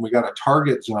gold. And we got a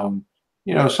target zone,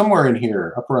 somewhere in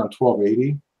here, up around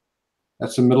 1280.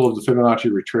 That's the middle of the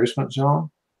Fibonacci retracement zone.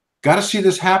 Got to see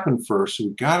this happen first.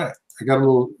 So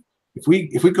if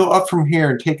we go up from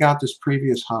here and take out this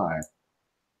previous high,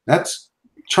 that's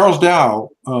Charles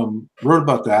Dow wrote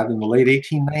about that in the late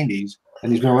 1890s,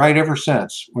 and he's been right ever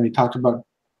since when he talked about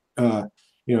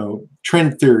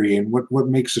trend theory and what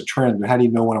makes a trend and how do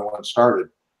you know when it started.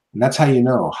 And that's how you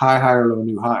know, high, higher, low,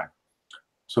 new high.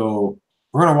 So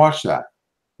we're going to watch that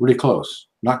really close.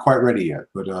 Not quite ready yet,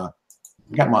 but I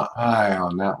got my eye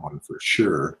on that one for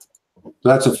sure. So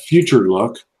that's a future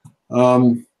look. I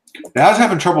was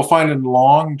having trouble finding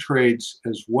long trades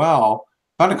as well.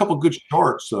 Found a couple good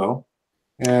shorts though.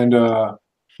 And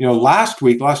last 2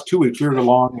 weeks, we were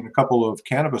long in a couple of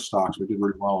cannabis stocks. We did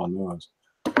really well on those.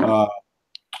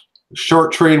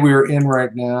 Short trade we are in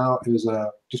right now is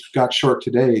just got short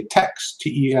today.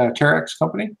 Terex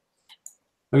company.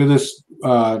 Look at this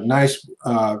nice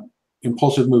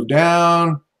impulsive move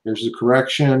down. There's the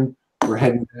correction. We're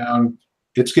heading down.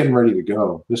 It's getting ready to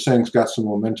go. This thing's got some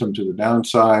momentum to the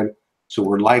downside. So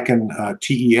we're liking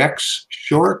TEX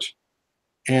short.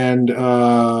 And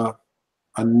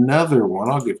another one,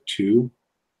 I'll give two.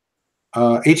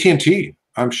 AT&T.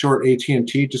 I'm short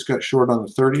AT&T, just got short on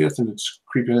the 30th, and it's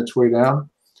creeping its way down.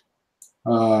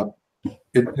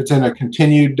 It's in a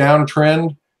continued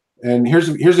downtrend. And here's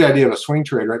the idea of a swing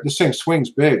trade, right? This thing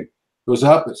swings big. Goes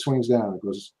up, it swings down. It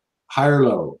goes higher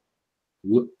low,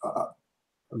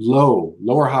 low,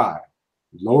 lower high,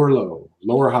 lower low,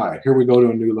 lower high. Here we go to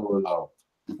a new lower low.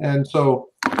 And so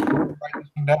we're going to write this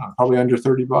one down, probably under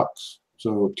 30 bucks.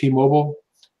 So T-Mobile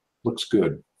looks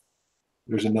good.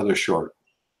 There's another short.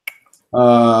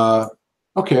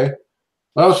 Okay,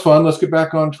 that was fun. Let's get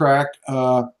back on track.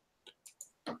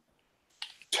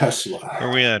 Tesla. Where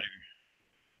are we at?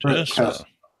 Tesla.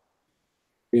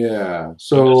 Yeah.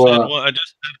 So I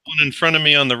just had one in front of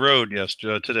me on the road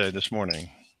this morning.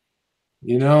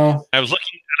 You know, I was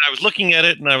looking at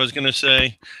it, and I was going to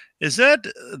say, is that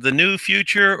the new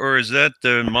future, or is that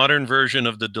the modern version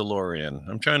of the DeLorean?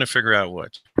 I'm trying to figure out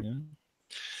what. Yeah.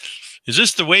 Is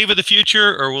this the wave of the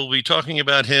future, or will we be talking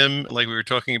about him like we were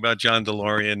talking about John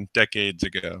DeLorean decades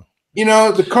ago? You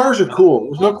know, the cars are cool.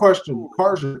 There's no question. The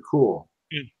cars are cool.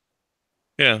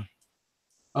 Yeah.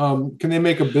 Can they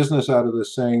make a business out of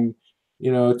this saying,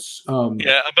 you know, it's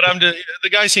yeah, but the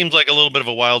guy seems like a little bit of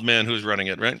a wild man who's running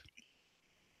it, right?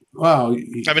 Wow. I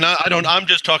mean, I don't. I'm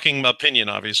just talking opinion,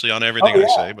 obviously, on everything I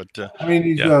say. But I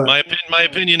mean, yeah, my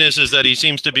opinion is that he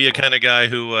seems to be a kind of guy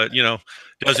who,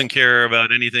 doesn't care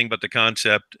about anything but the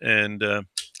concept. And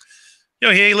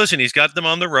hey, listen, he's got them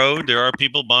on the road. There are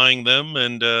people buying them,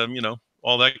 and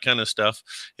all that kind of stuff.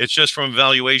 It's just from a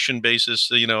valuation basis,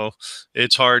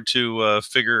 it's hard to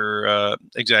figure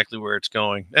exactly where it's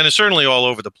going, and it's certainly all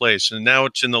over the place. And now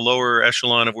it's in the lower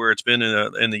echelon of where it's been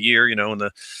in the year, in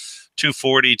the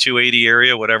 240, 280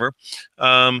 area, whatever.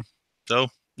 So,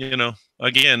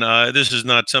 again, this is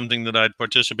not something that I'd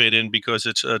participate in because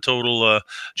it's a total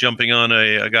jumping on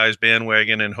a guy's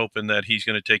bandwagon and hoping that he's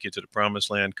going to take you to the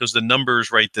promised land, because the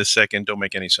numbers right this second don't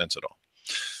make any sense at all.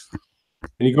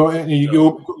 And you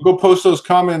go post those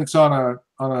comments on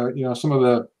a some of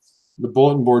the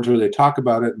bulletin boards where they talk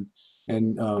about it,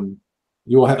 and I'll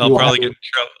probably get in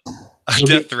trouble.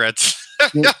 Death threats.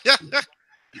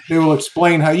 They will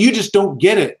explain how you just don't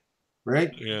get it,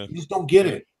 right? Yeah. You just don't get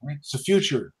it, right? It's the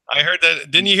future. I heard that.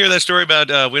 Didn't you hear that story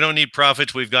about we don't need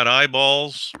profits, we've got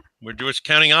eyeballs? We're just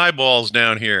counting eyeballs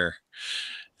down here.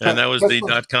 And that was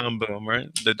the .com boom, right?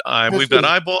 We've got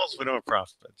eyeballs, we don't have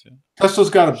profits. Yeah.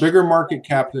 Tesla's got a bigger market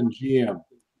cap than GM,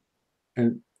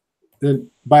 and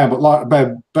then by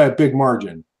a big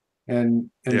margin, and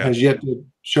has yet to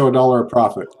show $1 of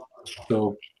profit.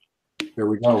 So there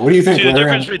we go. What do you think? See, the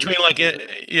difference between the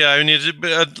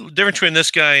difference between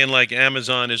this guy and like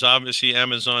Amazon is obviously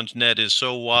Amazon's net is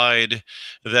so wide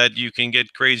that you can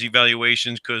get crazy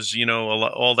valuations because,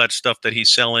 all that stuff that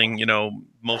he's selling,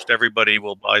 most everybody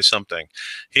will buy something.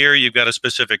 Here, you've got a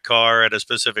specific car at a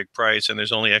specific price, and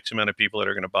there's only X amount of people that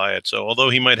are going to buy it. So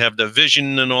although he might have the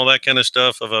vision and all that kind of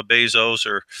stuff of a Bezos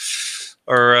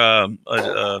or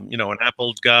an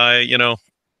Apple guy,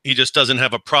 he just doesn't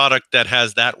have a product that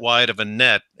has that wide of a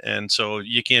net. And so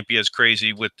you can't be as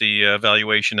crazy with the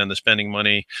valuation and the spending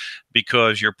money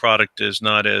because your product is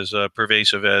not as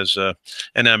pervasive as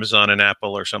an Amazon and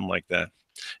Apple or something like that.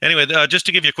 Anyway, just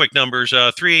to give you quick numbers,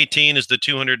 318 is the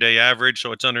 200-day average,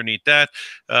 so it's underneath that.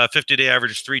 50-day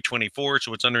average is 324,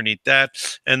 so it's underneath that.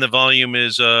 And the volume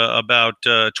is about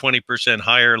 20%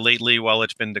 higher lately while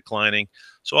it's been declining.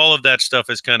 So all of that stuff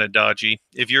is kind of dodgy.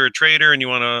 If you're a trader and you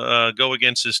want to go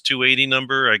against this 280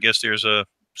 number, I guess there's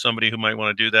somebody who might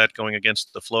want to do that going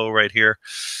against the flow right here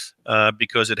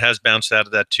because it has bounced out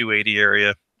of that 280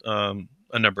 area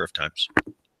a number of times.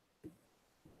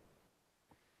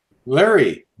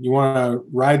 Larry, you want to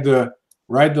ride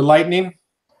the lightning?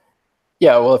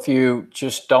 Yeah, well, if you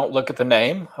just don't look at the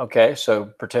name, okay, so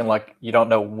pretend like you don't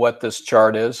know what this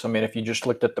chart is. I mean, if you just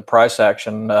looked at the price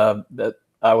action, that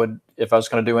I would, if I was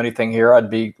going to do anything here, I'd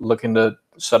be looking to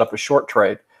set up a short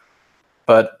trade.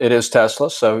 But it is Tesla,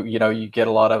 so you get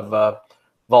a lot of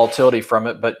volatility from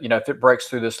it. But if it breaks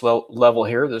through this level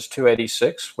here, this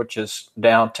 286, which is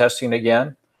down testing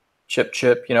again, chip,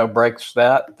 breaks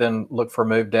that, then look for a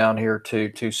move down here to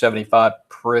 275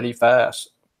 pretty fast.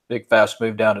 Big fast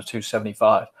move down to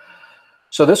 275.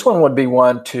 So this one would be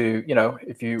one to,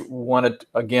 if you wanted,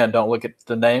 again, don't look at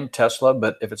the name Tesla,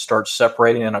 but if it starts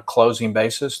separating in a closing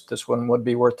basis, this one would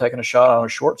be worth taking a shot on a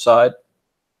short side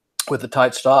with a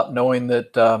tight stop, knowing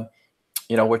that,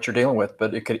 what you're dealing with.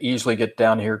 But it could easily get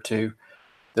down here to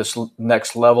this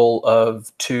next level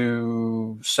of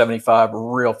 275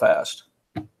 real fast.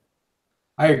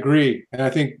 I agree. And I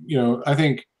think,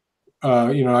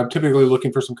 I'm typically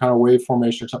looking for some kind of wave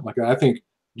formation or something like that. I think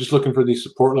just looking for these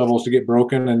support levels to get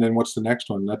broken, and then what's the next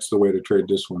one? That's the way to trade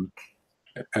this one.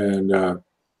 And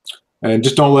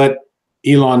just don't let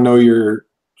Elon know you're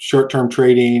short-term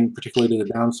trading, particularly to the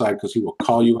downside, because he will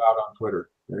call you out on Twitter.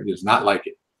 He does not like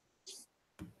it.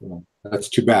 That's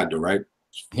too bad, though, right?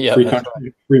 Yeah, free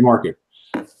country, free market.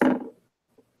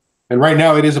 And right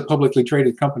now, it is a publicly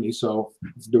traded company, so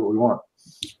let's do what we want.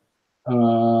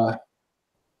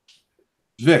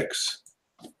 VIX.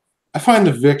 I find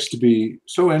the VIX to be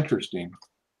so interesting.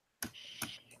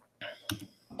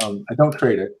 I don't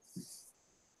trade it.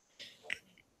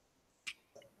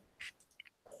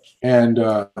 And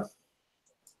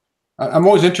I'm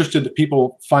always interested that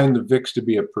people find the VIX to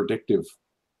be a predictive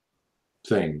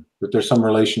thing, that there's some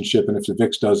relationship, and if the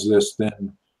VIX does this,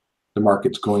 then the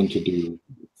market's going to do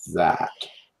that.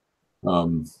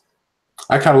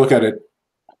 I kind of look at it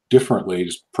differently,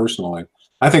 just personally.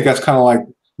 I think that's kind of like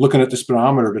looking at the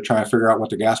speedometer to try and figure out what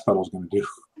the gas pedal is going to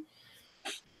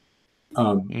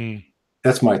do.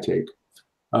 That's my take.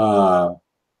 I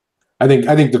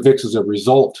think the VIX is a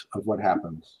result of what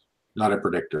happens, not a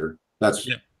predictor. That's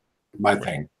my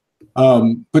thing.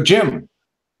 But Jim,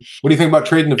 what do you think about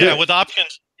trading the VIX? Yeah,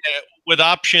 with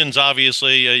options,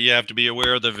 obviously, you have to be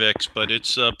aware of the VIX, but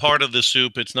it's part of the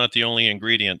soup. It's not the only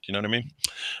ingredient. You know what I mean?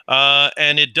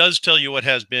 And it does tell you what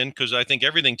has been, because I think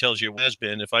everything tells you what has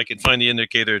been. If I could find the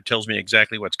indicator that tells me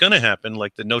exactly what's going to happen,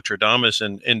 like the Notre Dame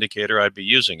indicator, I'd be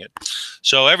using it.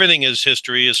 So everything is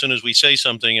history. As soon as we say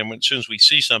something, and as soon as we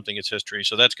see something, it's history.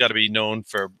 So that's got to be known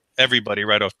for everybody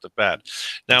right off the bat.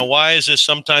 Now, why is this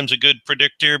sometimes a good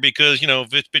predictor? Because, you know,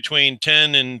 if it's between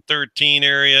 10 and 13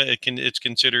 area, it's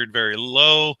considered very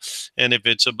low. And if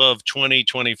it's above 20,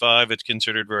 25, it's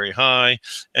considered very high.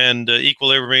 And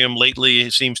equilibrium lately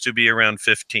seems to be around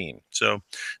 15. So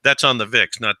that's on the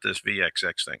VIX, not this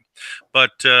VXX thing.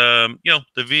 But, you know,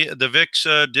 the VIX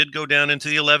did go down into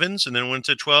the 11s and then went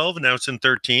to 12, and now it's in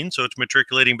 13. So it's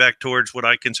matriculating back towards what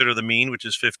I consider the mean, which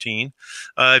is 15.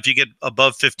 If you get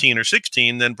above 15 or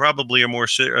 16, then probably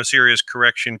a serious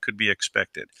correction could be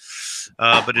expected.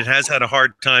 But it has had a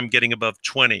hard time getting above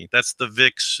 20. That's the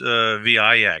VIX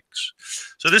VIX.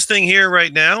 So this thing here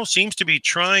right now seems to be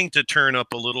trying to turn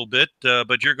up a little bit,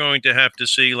 but you're going to have to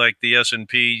see like the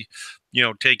S&P, you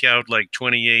know, take out like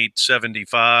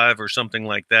 28.75 or something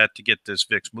like that to get this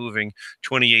VIX moving.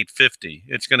 28.50.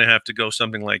 It's going to have to go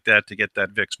something like that to get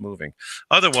that VIX moving.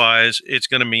 Otherwise, it's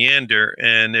going to meander,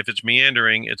 and if it's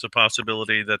meandering, it's a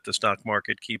possibility that the stock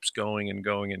market keeps going and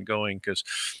going and going, because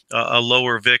a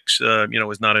lower VIX, you know,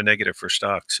 is not a negative for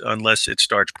stocks unless it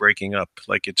starts breaking up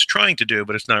like it's trying to do,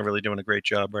 but it's not really doing a great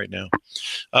job right now.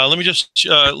 Let me just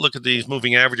look at these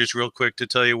moving averages real quick to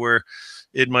tell you where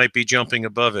it might be jumping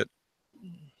above it.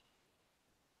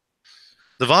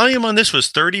 The volume on this was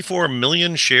 34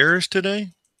 million shares today.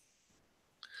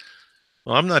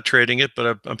 Well, I'm not trading it,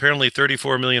 but apparently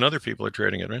 34 million other people are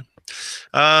trading it, right?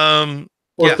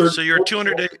 Yeah, so you're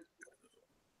 200 days.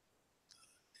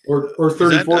 Or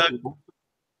 34 people.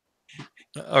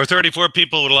 Or 34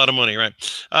 people with a lot of money, right?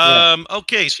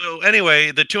 Okay, so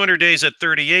anyway, the 200 days at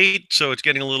 38, so it's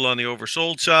getting a little on the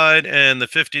oversold side, and the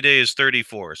 50-day is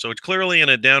 34. So it's clearly in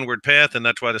a downward path, and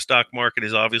that's why the stock market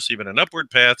has obviously been an upward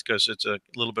path, because it's a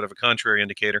little bit of a contrary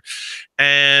indicator.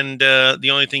 And the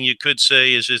only thing you could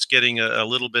say is it's getting a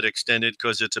little bit extended,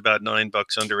 because it's about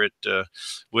 $9 under it,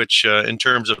 which in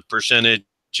terms of percentage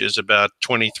is about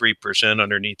 23%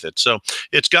 underneath it. So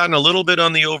it's gotten a little bit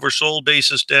on the oversold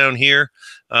basis down here,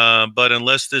 but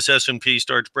unless this S&P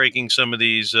starts breaking some of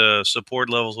these support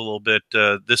levels a little bit,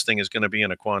 this thing is going to be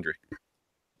in a quandary.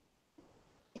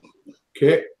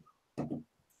 Okay. Do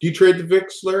you trade the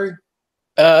VIX, Larry?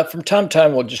 From time to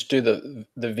time, we'll just do the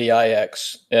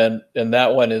VIX, and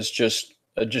that one is just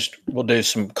we'll do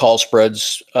some call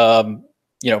spreads, you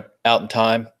know, out in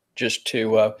time, just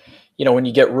to you know, when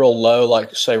you get real low,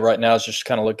 like say right now, is just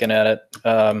kind of looking at it.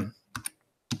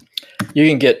 You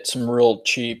can get some real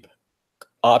cheap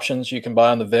options you can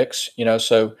buy on the VIX, you know.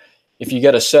 So if you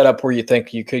get a setup where you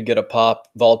think you could get a pop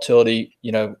volatility,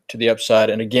 you know, to the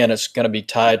upside, and again, it's going to be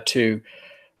tied to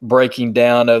breaking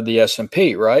down of the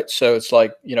S&P, right? So it's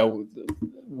like, you know,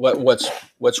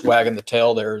 what's wagging the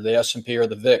tail there, the S&P or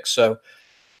the VIX. So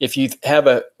if you have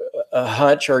a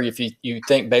hunch, or if you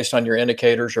think based on your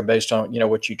indicators or based on, you know,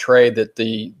 what you trade, that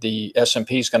the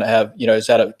S&P is going to have, you know, is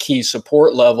at a key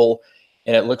support level,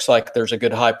 and it looks like there's a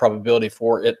good high probability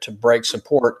for it to break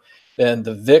support, then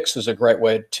the VIX is a great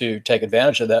way to take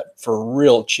advantage of that for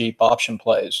real cheap option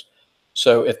plays.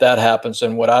 So if that happens,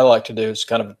 then what I like to do is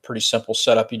kind of a pretty simple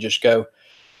setup. You just go,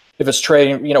 if it's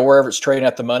trading, you know, wherever it's trading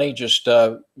at the money, just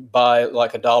buy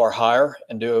like $1 higher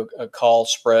and do a call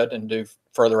spread and do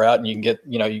further out, and you can get,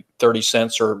 you know, 30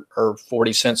 cents or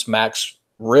 40 cents max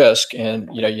risk, and,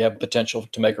 you know, you have potential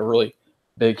to make a really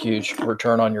big, huge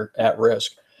return on your at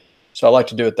risk. So I like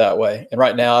to do it that way. And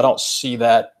right now I don't see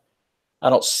that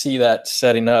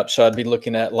setting up. So I'd be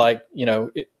looking at, like, you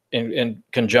know, in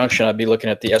conjunction, I'd be looking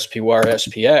at the SPY or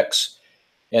SPX,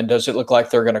 and does it look like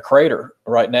they're going to crater?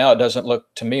 Right now, it doesn't look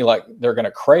to me like they're going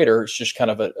to crater. It's just kind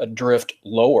of a drift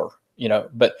lower, you know.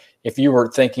 But if you were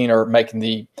thinking or making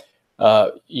the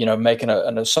you know, making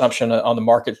an assumption on the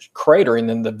market cratering,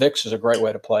 then the VIX is a great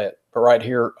way to play it. But right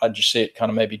here, I just see it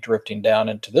kind of maybe drifting down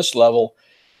into this level,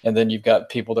 and then you've got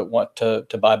people that want to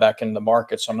buy back into the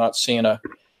market. So I'm not seeing a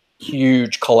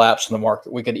huge collapse in the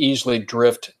market. We could easily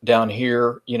drift down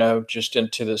here, just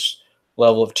into this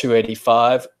level of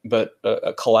 285, but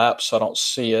a collapse, I don't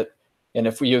see it. And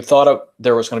if you thought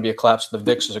there was going to be a collapse, the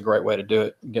VIX is a great way to do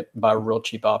it. Buy real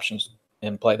cheap options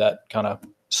and play that kind of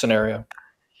scenario.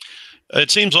 It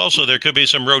seems also there could be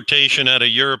some rotation out of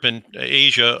Europe and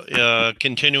Asia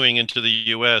continuing into the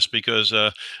U.S. because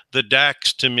the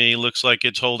DAX to me looks like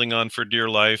it's holding on for dear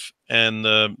life, and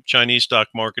the Chinese stock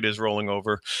market is rolling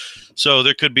over. So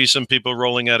there could be some people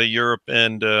rolling out of Europe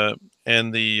and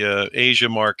the Asia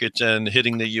markets and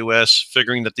hitting the U.S.,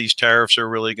 figuring that these tariffs are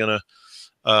really going to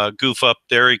goof up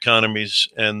their economies,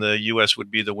 and the U.S. would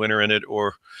be the winner in it,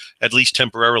 or at least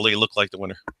temporarily look like the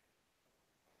winner.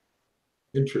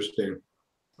 Interesting.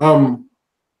 Earlier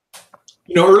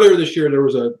this year there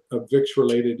was a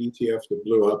VIX-related ETF that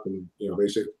blew up and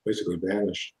basically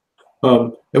vanished.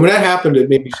 And when that happened, it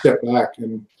made me step back,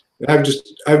 and I've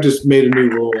just made a new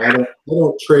rule. I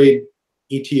don't trade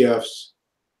ETFs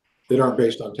that aren't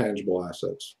based on tangible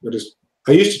assets.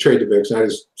 I used to trade the VIX, and I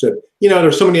just said,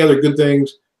 there's so many other good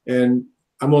things, and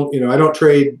I don't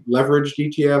trade leveraged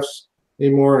ETFs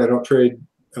anymore, and I don't trade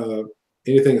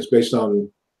anything that's based on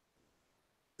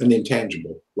an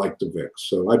intangible like the VIX.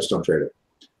 So I just don't trade it.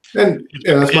 And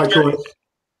that's my choice.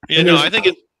 I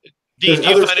think there's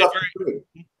other stuff to trade.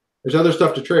 There's other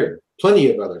stuff to trade. Plenty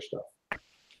of other stuff.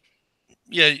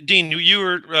 Yeah, Dean, you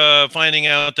were finding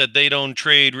out that they don't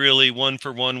trade really one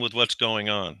for one with what's going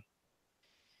on.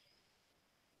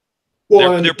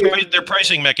 Well, their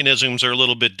pricing mechanisms are a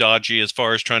little bit dodgy as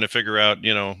far as trying to figure out,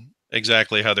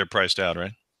 exactly how they're priced out,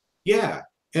 right? Yeah,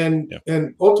 and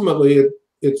ultimately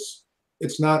it's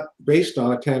not based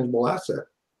on a tangible asset.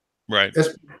 Right.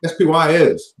 SPY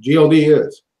is, GLD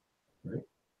is. Right.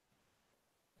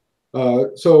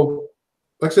 So,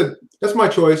 like I said, that's my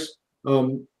choice.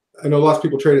 I know lots of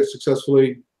people trade it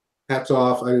successfully. Hats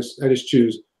off. I just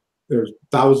choose. There's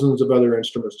thousands of other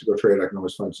instruments to go trade. I can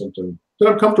always find something that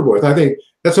I'm comfortable with. I think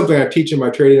that's something I teach in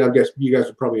my trading. I guess you guys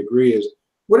would probably agree is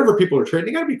whatever people are trading,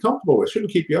 you got to be comfortable with. It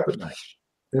shouldn't keep you up at night.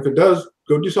 And if it does,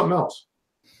 go do something else.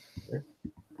 Okay.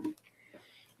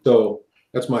 So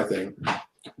that's my thing.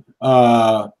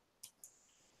 WYNN.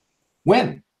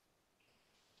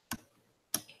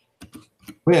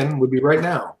 WYNN would be right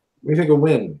now. What do you think of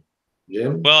WYNN,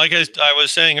 Jim? Well, like I was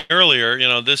saying earlier,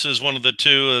 this is one of the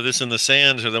two. This and the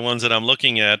sands are the ones that I'm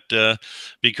looking at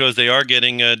because they are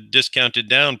getting discounted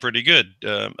down pretty good.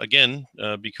 Again,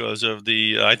 because of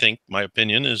I think my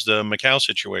opinion is the Macau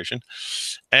situation,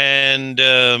 and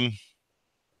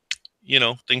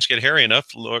things get hairy enough.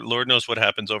 Lord knows what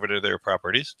happens over to their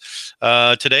properties.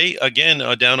 Today, again,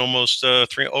 down almost over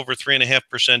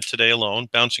 3.5% today alone,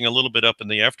 bouncing a little bit up in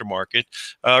the aftermarket.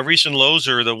 Recent lows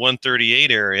are the 138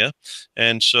 area,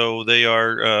 and so they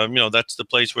are, that's the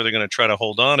place where they're going to try to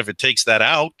hold on. If it takes that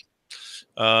out,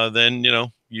 then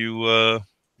you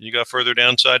got further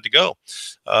downside to go.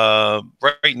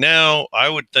 Right now, I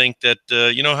would think that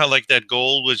how like that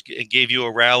gold it gave you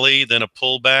a rally, then a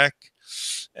pullback,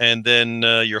 and then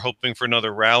you're hoping for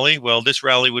another rally. Well, this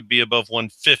rally would be above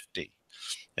 150.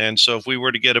 And so if we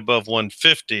were to get above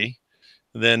 150,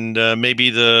 then maybe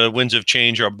the winds of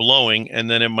change are blowing, and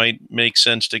then it might make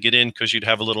sense to get in because you'd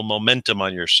have a little momentum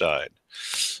on your side.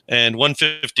 And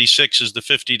 156 is the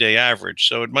 50-day average.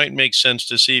 So it might make sense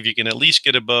to see if you can at least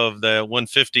get above the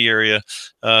 150 area,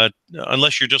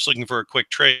 unless you're just looking for a quick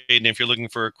trade. And if you're looking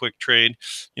for a quick trade,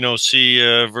 see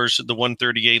versus the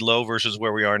 138 low versus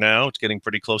where we are now. It's getting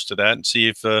pretty close to that, and see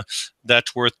if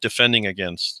that's worth defending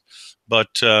against.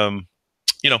 But,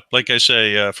 like I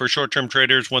say, for short-term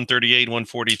traders, 138,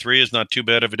 143 is not too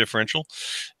bad of a differential.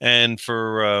 And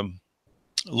for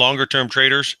longer-term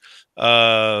traders,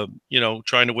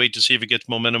 trying to wait to see if it gets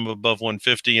momentum above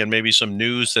 150 and maybe some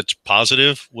news that's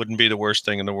positive wouldn't be the worst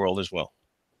thing in the world as well.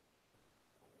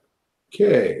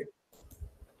 Okay.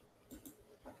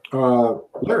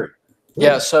 Larry.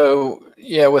 Yeah, so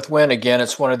with WYNN, again,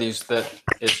 it's one of these that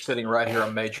is sitting right here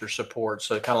on major support.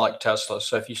 So kind of like Tesla.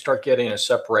 So if you start getting a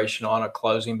separation on a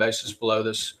closing basis below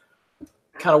this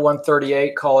kind of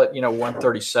 138, call it,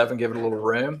 137, give it a little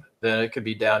room, then it could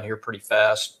be down here pretty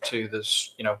fast to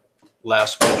this,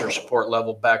 last major support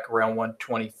level back around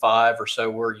 125 or so,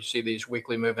 where you see these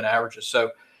weekly moving averages. So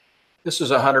this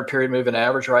is a 100-period moving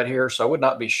average right here. So I would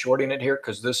not be shorting it here,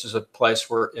 because this is a place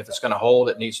where if it's going to hold,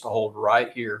 it needs to hold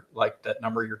right here, like that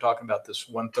number you're talking about, this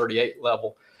 138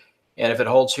 level. And if it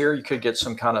holds here, you could get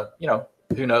some kind of,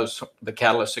 who knows, the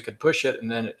catalyst that could push it.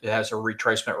 And then it has a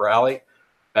retracement rally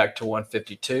back to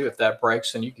 152. If that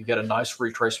breaks, then you could get a nice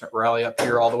retracement rally up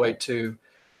here all the way to,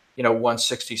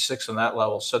 166 on that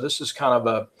level. So this is kind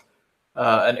of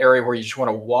an area where you just want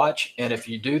to watch. And if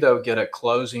you do, though, get a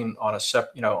closing on a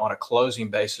on a closing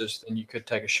basis, then you could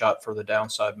take a shot for the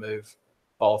downside move,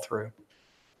 fall through.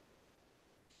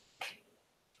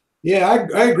 Yeah,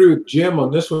 I agree with Jim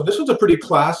on this one. This was a pretty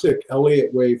classic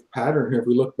Elliott wave pattern here. If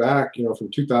we look back,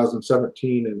 from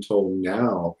 2017 until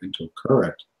now, until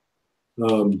current.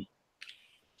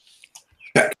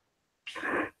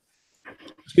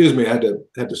 Excuse me, I had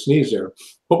to sneeze there.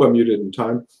 Hope I'm muted in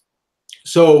time.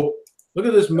 So look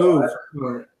at this move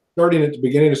starting at the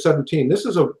beginning of 17. This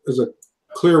is a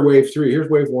clear wave 3.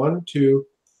 Here's wave 1, 2,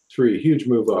 3. Huge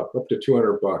move up to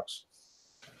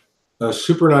 $200.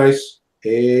 Super nice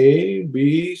A,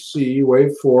 B, C,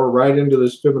 wave 4, right into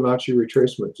this Fibonacci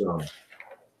retracement zone.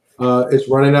 It's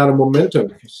running out of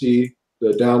momentum. You see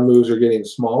the down moves are getting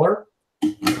smaller.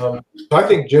 So I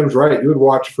think Jim's right. You would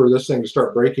watch for this thing to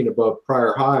start breaking above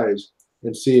prior highs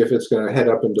and see if it's going to head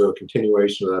up into a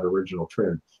continuation of that original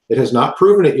trend. It has not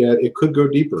proven it yet. It could go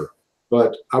deeper,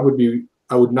 but I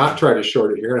would not try to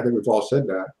short it here. I think we've all said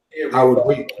that. I would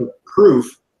wait for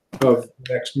proof of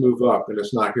the next move up, and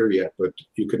it's not here yet, but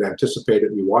you could anticipate it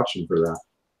and be watching for that.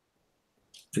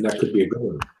 And that could be a good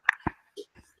one.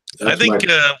 I think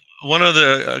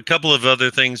a couple of other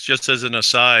things, just as an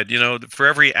aside, for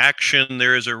every action,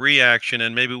 there is a reaction,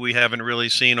 and maybe we haven't really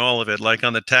seen all of it. Like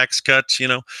on the tax cuts,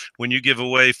 when you give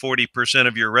away 40%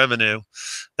 of your revenue,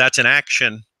 that's an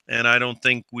action. And I don't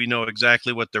think we know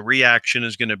exactly what the reaction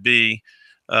is going to be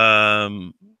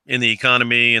in the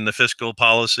economy and the fiscal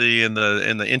policy and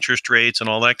the interest rates and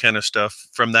all that kind of stuff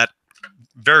from that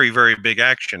very, very big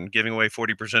action, giving away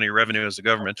 40% of your revenue as the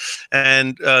government.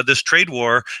 And this trade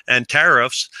war and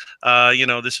tariffs,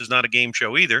 this is not a game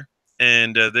show either.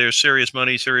 And there's serious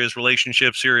money, serious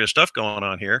relationships, serious stuff going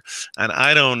on here. And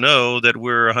I don't know that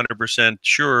we're 100%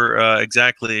 sure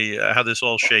exactly how this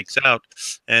all shakes out.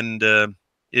 And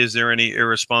is there any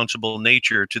irresponsible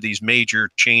nature to these major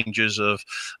changes of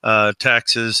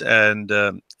taxes and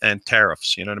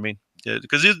tariffs? You know what I mean?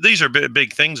 Because these are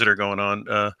big things that are going on,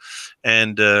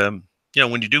 and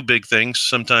when you do big things,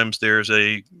 sometimes there's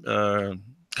a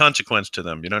consequence to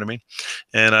them. You know what I mean?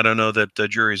 And I don't know that the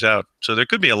jury's out. So there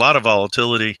could be a lot of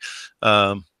volatility,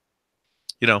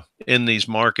 in these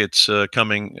markets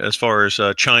coming as far as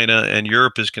China and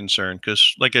Europe is concerned.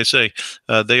 Because, like I say,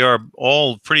 they are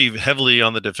all pretty heavily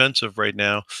on the defensive right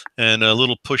now, and a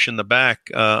little push in the back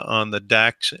on the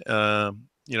DAX.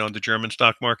 The German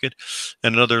stock market,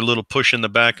 and another little push in the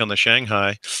back on the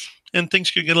Shanghai, and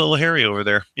things could get a little hairy over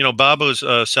there. Babo's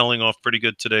selling off pretty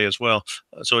good today as well.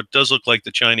 So it does look like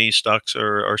the Chinese stocks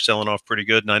are selling off pretty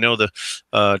good. And I know the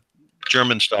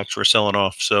German stocks were selling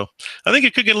off. So I think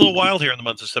it could get a little wild here in the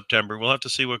month of September. We'll have to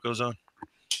see what goes on.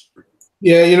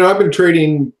 Yeah, I've been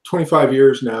trading 25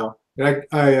 years now, and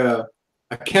I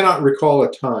cannot recall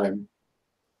a time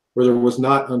where there was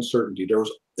not uncertainty.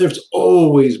 There's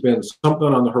always been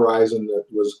something on the horizon that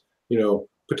was,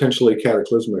 potentially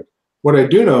cataclysmic. What I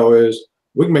do know is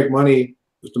we can make money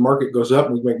if the market goes up,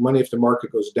 and we can make money if the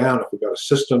market goes down. If we've got a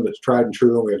system that's tried and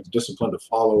true, and we have the discipline to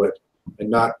follow it, and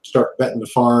not start betting the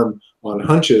farm on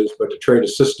hunches, but to trade a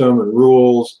system and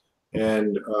rules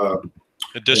and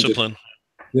a discipline,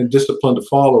 and discipline to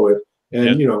follow it.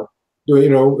 And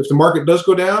if the market does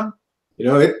go down,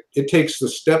 it takes the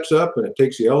steps up and it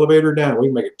takes the elevator down. We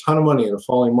can make a ton of money in a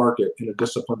falling market in a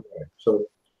disciplined way. So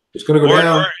it's going to go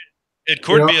down. It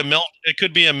could be a melt. It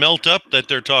could be a melt up that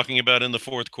they're talking about in the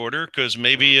fourth quarter, because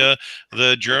maybe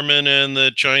the German and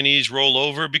the Chinese roll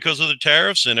over because of the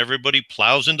tariffs, and everybody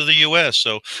plows into the U.S.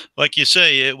 So, like you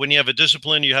say, when you have a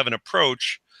discipline, you have an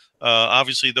approach.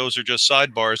 Obviously, those are just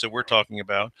sidebars that we're talking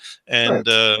about. And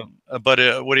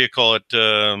but what do you call it?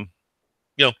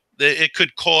 It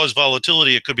could cause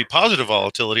volatility. It could be positive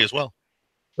volatility as well.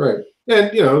 Right. And,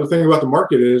 the thing about the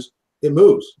market is it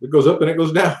moves. It goes up and it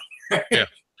goes down. Yeah.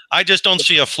 I just don't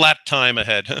see a flat time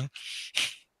ahead.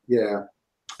 Yeah.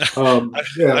 I don't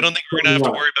think we're going to have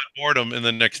to worry about boredom in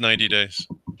the next 90 days.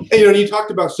 And, you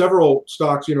talked about several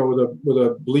stocks, with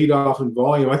a bleed off in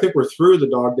volume. I think we're through the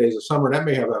dog days of summer. That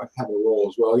may have a role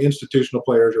as well. The institutional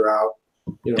players are out,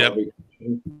 out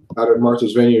at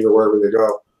Martha's Vineyard or wherever they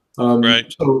go.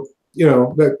 Right. So,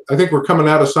 I think we're coming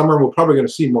out of summer, and we're probably going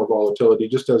to see more volatility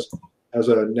just as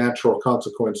a natural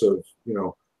consequence of,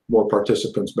 more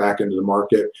participants back into the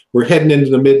market. We're heading into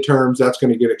the midterms. That's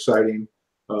going to get exciting.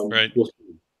 Right. We'll see.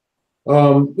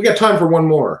 We got time for one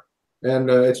more, and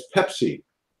it's Pepsi.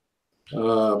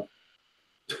 Pepsi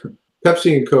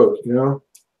and Coke,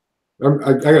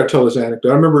 I got to tell this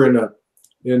anecdote. I remember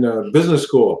in business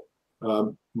school,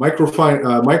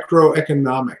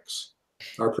 microeconomics,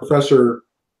 our professor,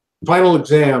 final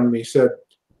exam, he said,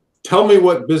 tell me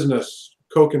what business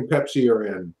Coke and Pepsi are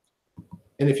in.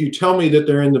 And if you tell me that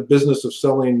they're in the business of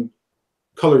selling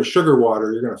colored sugar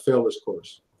water, you're going to fail this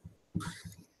course.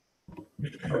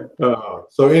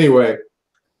 So anyway,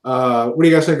 what do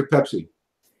you guys think of Pepsi?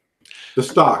 The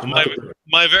stock.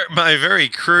 My very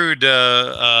crude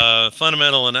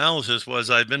fundamental analysis was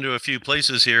I've been to a few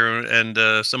places here,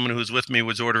 and someone who's with me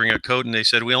was ordering a Coke, and they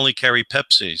said we only carry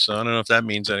Pepsi. So I don't know if that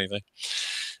means anything.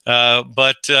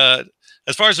 But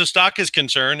as far as the stock is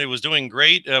concerned, it was doing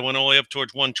great. Went all the way up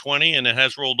towards 120, and it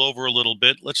has rolled over a little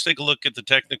bit. Let's take a look at the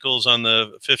technicals on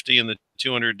the 50 and the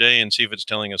 200-day and see if it's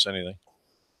telling us anything.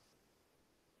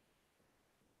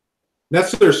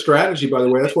 That's their strategy, by the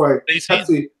way. That's why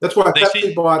Pepsi. That's why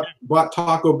Pepsi bought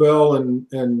Taco Bell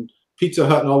and Pizza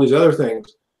Hut and all these other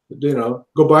things. You know,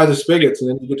 go buy the spigots, and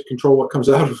then you get to control what comes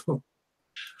out of them.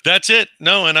 That's it.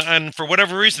 No, and for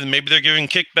whatever reason, maybe they're giving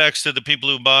kickbacks to the people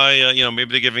who buy. You know,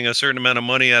 maybe they're giving a certain amount of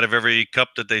money out of every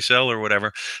cup that they sell or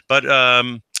whatever. But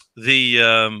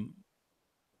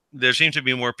there seems to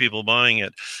be more people buying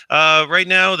it. Right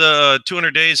now, the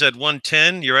 200 days at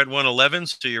 110, you're at 111,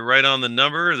 so you're right on the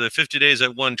number. The 50 days at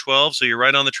 112, so you're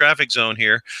right on the traffic zone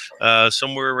here.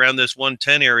 Somewhere around this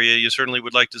 110 area, you certainly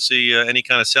would like to see any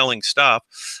kind of selling stop.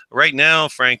 Right now,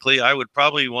 frankly, I would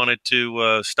probably want it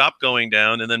to stop going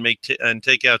down and then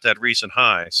take out that recent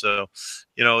high. So,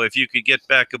 you know, if you could get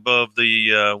back above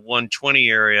the 120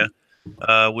 area,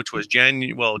 which was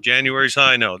January's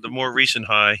high. No, the more recent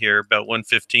high here, about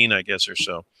 115, I guess, or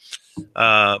so.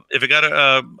 If it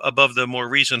got above the more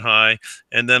recent high,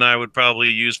 and then I would probably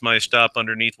use my stop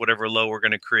underneath whatever low we're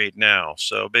going to create now.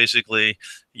 So basically,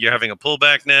 you're having a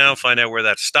pullback now, find out where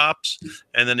that stops,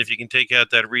 and then if you can take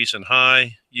out that recent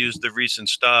high, use the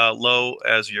recent low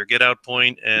as your get out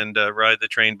point, and ride the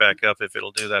train back up if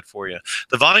it'll do that for you.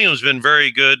 The volume has been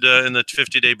very good in the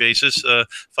 50-day basis,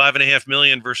 5.5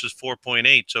 million versus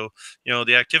 4.8. So, you know,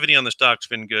 the activity on the stock's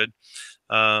been good.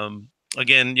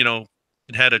 Again, you know,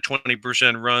 it had a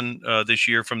 20% run this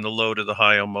year from the low to the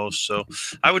high almost. So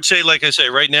I would say, like I say,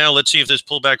 right now, let's see if this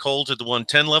pullback holds at the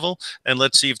 110 level, and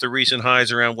let's see if the recent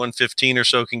highs around 115 or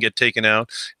so can get taken out.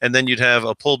 And then you'd have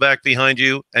a pullback behind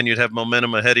you, and you'd have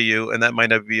momentum ahead of you, and that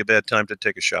might not be a bad time to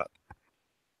take a shot.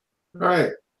 All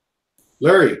right.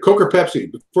 Larry, Coke or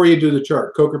Pepsi? Before you do the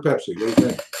chart, Coke or Pepsi? What do you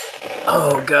think?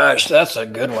 Oh, gosh, that's a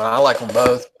good one. I like them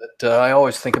both, but I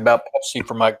always think about Pepsi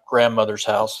from my grandmother's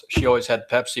house. She always had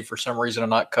Pepsi for some reason and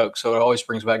not Coke, so it always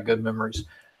brings back good memories.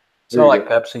 So I like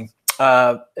Pepsi.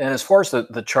 And as far as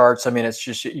the charts, I mean, it's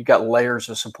just you got layers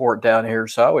of support down here,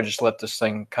 so I would just let this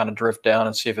thing kind of drift down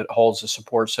and see if it holds the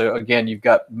support. So, again, you've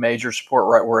got major support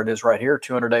right where it is right here,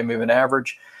 200-day moving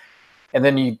average. And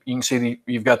then you can see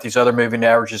you've got these other moving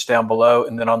averages down below,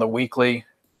 and then on the weekly,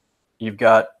 you've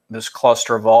got this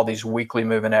cluster of all these weekly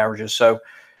moving averages. So it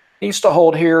needs to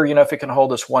hold here. You know, if it can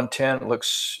hold this 110, it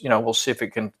looks, you know, we'll see if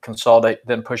it can consolidate,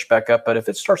 then push back up. But if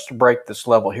it starts to break this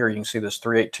level here, you can see this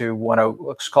 382.10,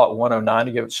 let's call it 109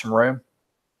 to give it some room.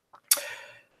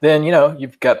 Then, you know,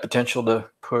 you've got potential to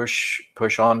push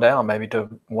on down, maybe to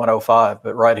 105.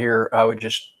 But right here, I would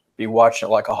just be watching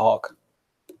it like a hawk.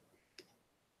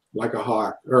 Like a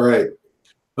hawk. All right.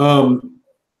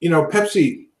 You know,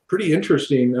 Pepsi, pretty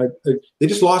interesting. They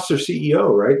just lost their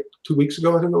CEO, right? 2 weeks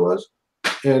ago, I think it was.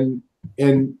 And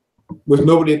with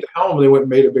nobody at the helm, they went and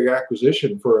made a big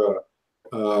acquisition for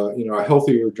you know, a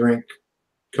healthier drink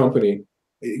company.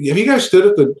 Have you guys stood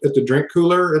at the drink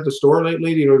cooler at the store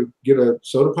lately, you know, to get a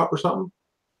soda pop or something?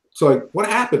 It's like, what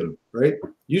happened, right?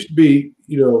 Used to be,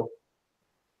 you know,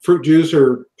 fruit juice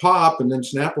or pop, and then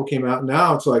Snapple came out. And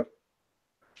now it's like,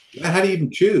 how do you even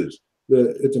choose?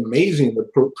 It's amazing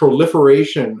the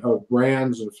proliferation of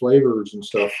brands and flavors and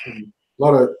stuff, and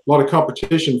a lot of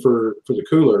competition for the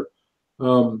cooler.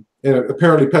 And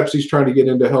apparently Pepsi's trying to get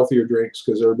into healthier drinks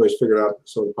because everybody's figured out that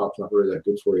soda pop's not really that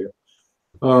good for you.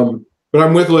 But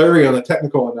I'm with Larry on the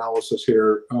technical analysis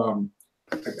here.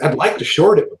 I'd like to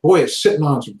short it, but boy, it's sitting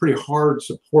on some pretty hard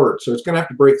support, so it's going to have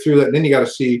to break through that, and then you got to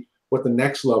see what the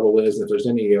next level is, if there's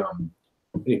any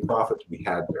profit to be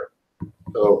had there.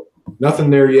 So nothing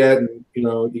there yet, and you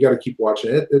know, you got to keep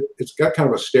watching it. It's got kind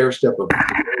of a stair step of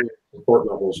support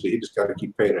levels that you just got to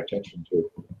keep paying attention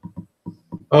to.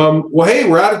 Well, hey,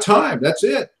 we're out of time. That's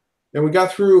it, and we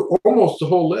got through almost the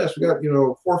whole list. We got, you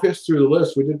know, 4/5 through the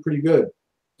list. We did pretty good,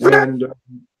 and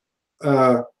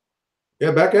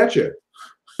yeah, back at you.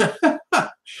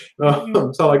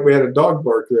 Sound like we had a dog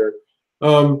bark there.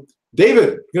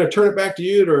 David, I'm gonna turn it back to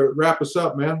you to wrap us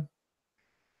up, man.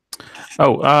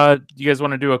 Oh, you guys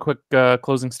want to do a quick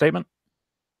closing statement?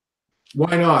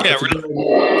 Why not? Yeah,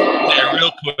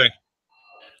 real quick.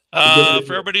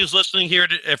 For everybody who's listening here,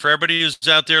 for everybody who's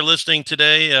out there listening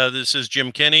today, this is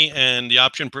Jim Kenny, and the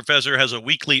Option Professor has a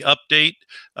weekly update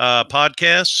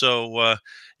podcast. So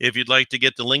if you'd like to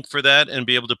get the link for that and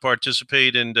be able to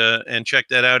participate and check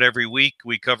that out every week,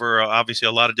 we cover obviously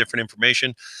a lot of different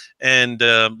information and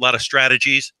a lot of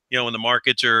strategies. When the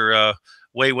markets are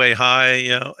way high,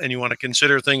 and you want to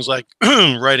consider things like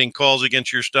writing calls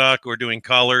against your stock or doing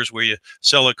collars where you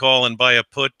sell a call and buy a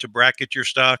put to bracket your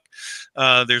stock.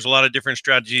 There's a lot of different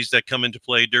strategies that come into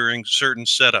play during certain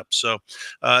setups. So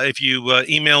if you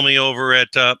email me over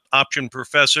at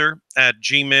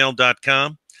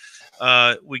optionprofessor@gmail.com,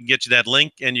 we can get you that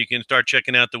link and you can start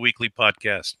checking out the weekly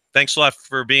podcast. Thanks a lot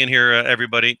for being here,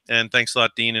 everybody. And thanks a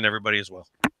lot, Dean, and everybody as well.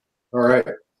 All right.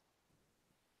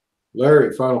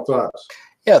 Larry, final thoughts.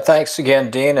 Yeah, thanks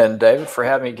again, Dean and David, for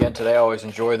having me again today. I always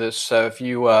enjoy this. So if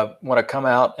you want to come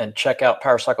out and check out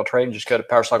Power Cycle Trading, just go to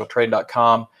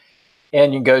powercycletrading.com,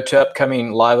 and you can go to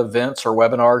upcoming live events or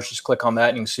webinars. Just click on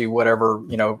that and you can see whatever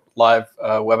live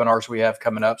webinars we have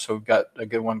coming up. So we've got a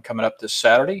good one coming up this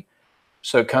Saturday.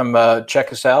 So come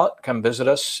check us out. Come visit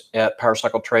us at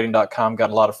powercycletrading.com. Got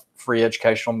a lot of free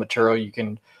educational material you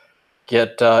can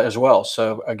get as well.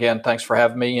 So again, thanks for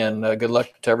having me, and good luck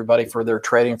to everybody for their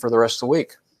trading for the rest of the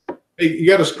week. Hey, you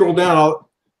got to scroll down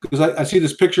because I see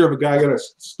this picture of a guy got to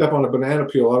step on a banana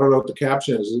peel. I don't know what the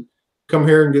caption is. Come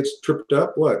here and gets tripped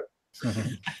up. What?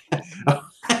 Okay.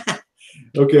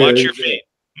 Watch your feet.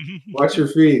 Watch your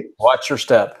feet. Watch your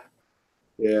step.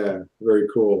 Yeah, very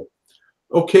cool.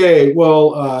 Okay,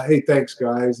 well, hey, thanks,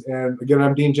 guys. And again,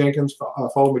 I'm Dean Jenkins,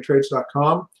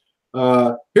 followmetrades.com.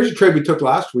 Here's a trade we took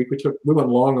last week. We went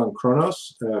long on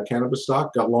Kronos, cannabis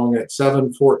stock, got long at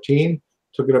 7.14,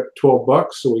 took it up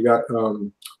 $12, so we got a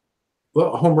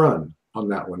home run on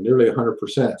that one, nearly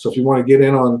 100%. So if you want to get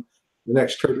in on the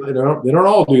next trade, they don't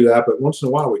all do that, but once in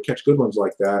a while we catch good ones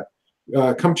like that.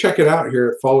 Come check it out here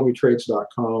at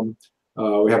followmetrades.com.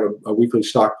 We have a weekly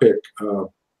stock pick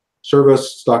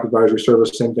service, stock advisory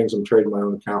service, same things. I'm trading my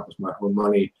own account with my own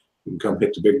money. You can come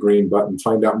hit the big green button,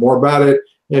 find out more about it.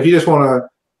 And if you just want to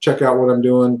check out what I'm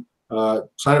doing,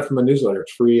 sign up for my newsletter.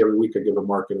 It's free. Every week I give a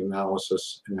market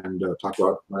analysis and talk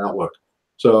about my outlook.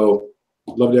 So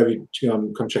love to have you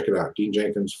come check it out. Dean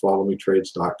Jenkins,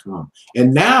 followmetrades.com.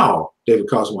 And now, David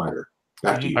Kosmider,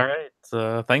 back to you. All right.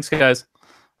 Thanks, guys.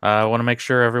 I want to make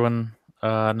sure everyone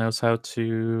knows how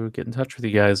to get in touch with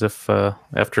you guys if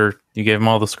after you gave them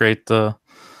all this great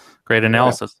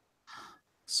analysis. Yeah.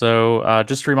 So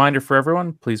just a reminder for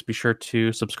everyone, please be sure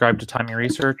to subscribe to Timing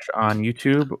Research on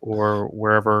YouTube or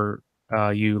wherever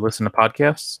you listen to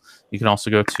podcasts. You can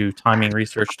also go to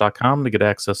TimingResearch.com to get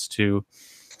access to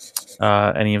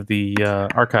any of the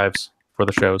archives for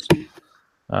the shows.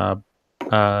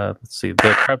 Let's see,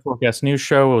 the Crowd Forecast News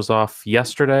Show was off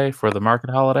yesterday for the market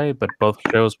holiday, but both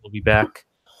shows will be back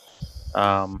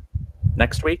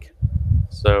next week.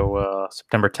 So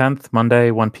September 10th,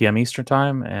 Monday, 1 p.m. Eastern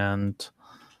Time, and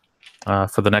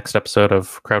for the next episode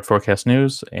of Crowd Forecast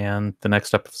News, and the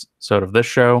next episode of this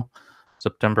show,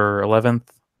 September 11th,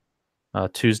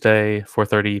 Tuesday,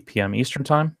 4:30 p.m. Eastern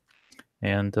Time.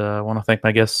 And I want to thank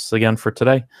my guests again for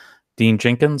today. Dean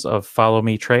Jenkins of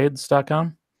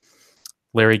followmetrades.com,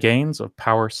 Larry Gaines of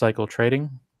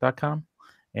powercycletrading.com,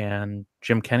 and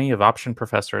Jim Kenny of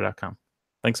optionprofessor.com.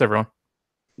 Thanks, everyone.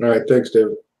 All right. Thanks,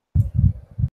 David.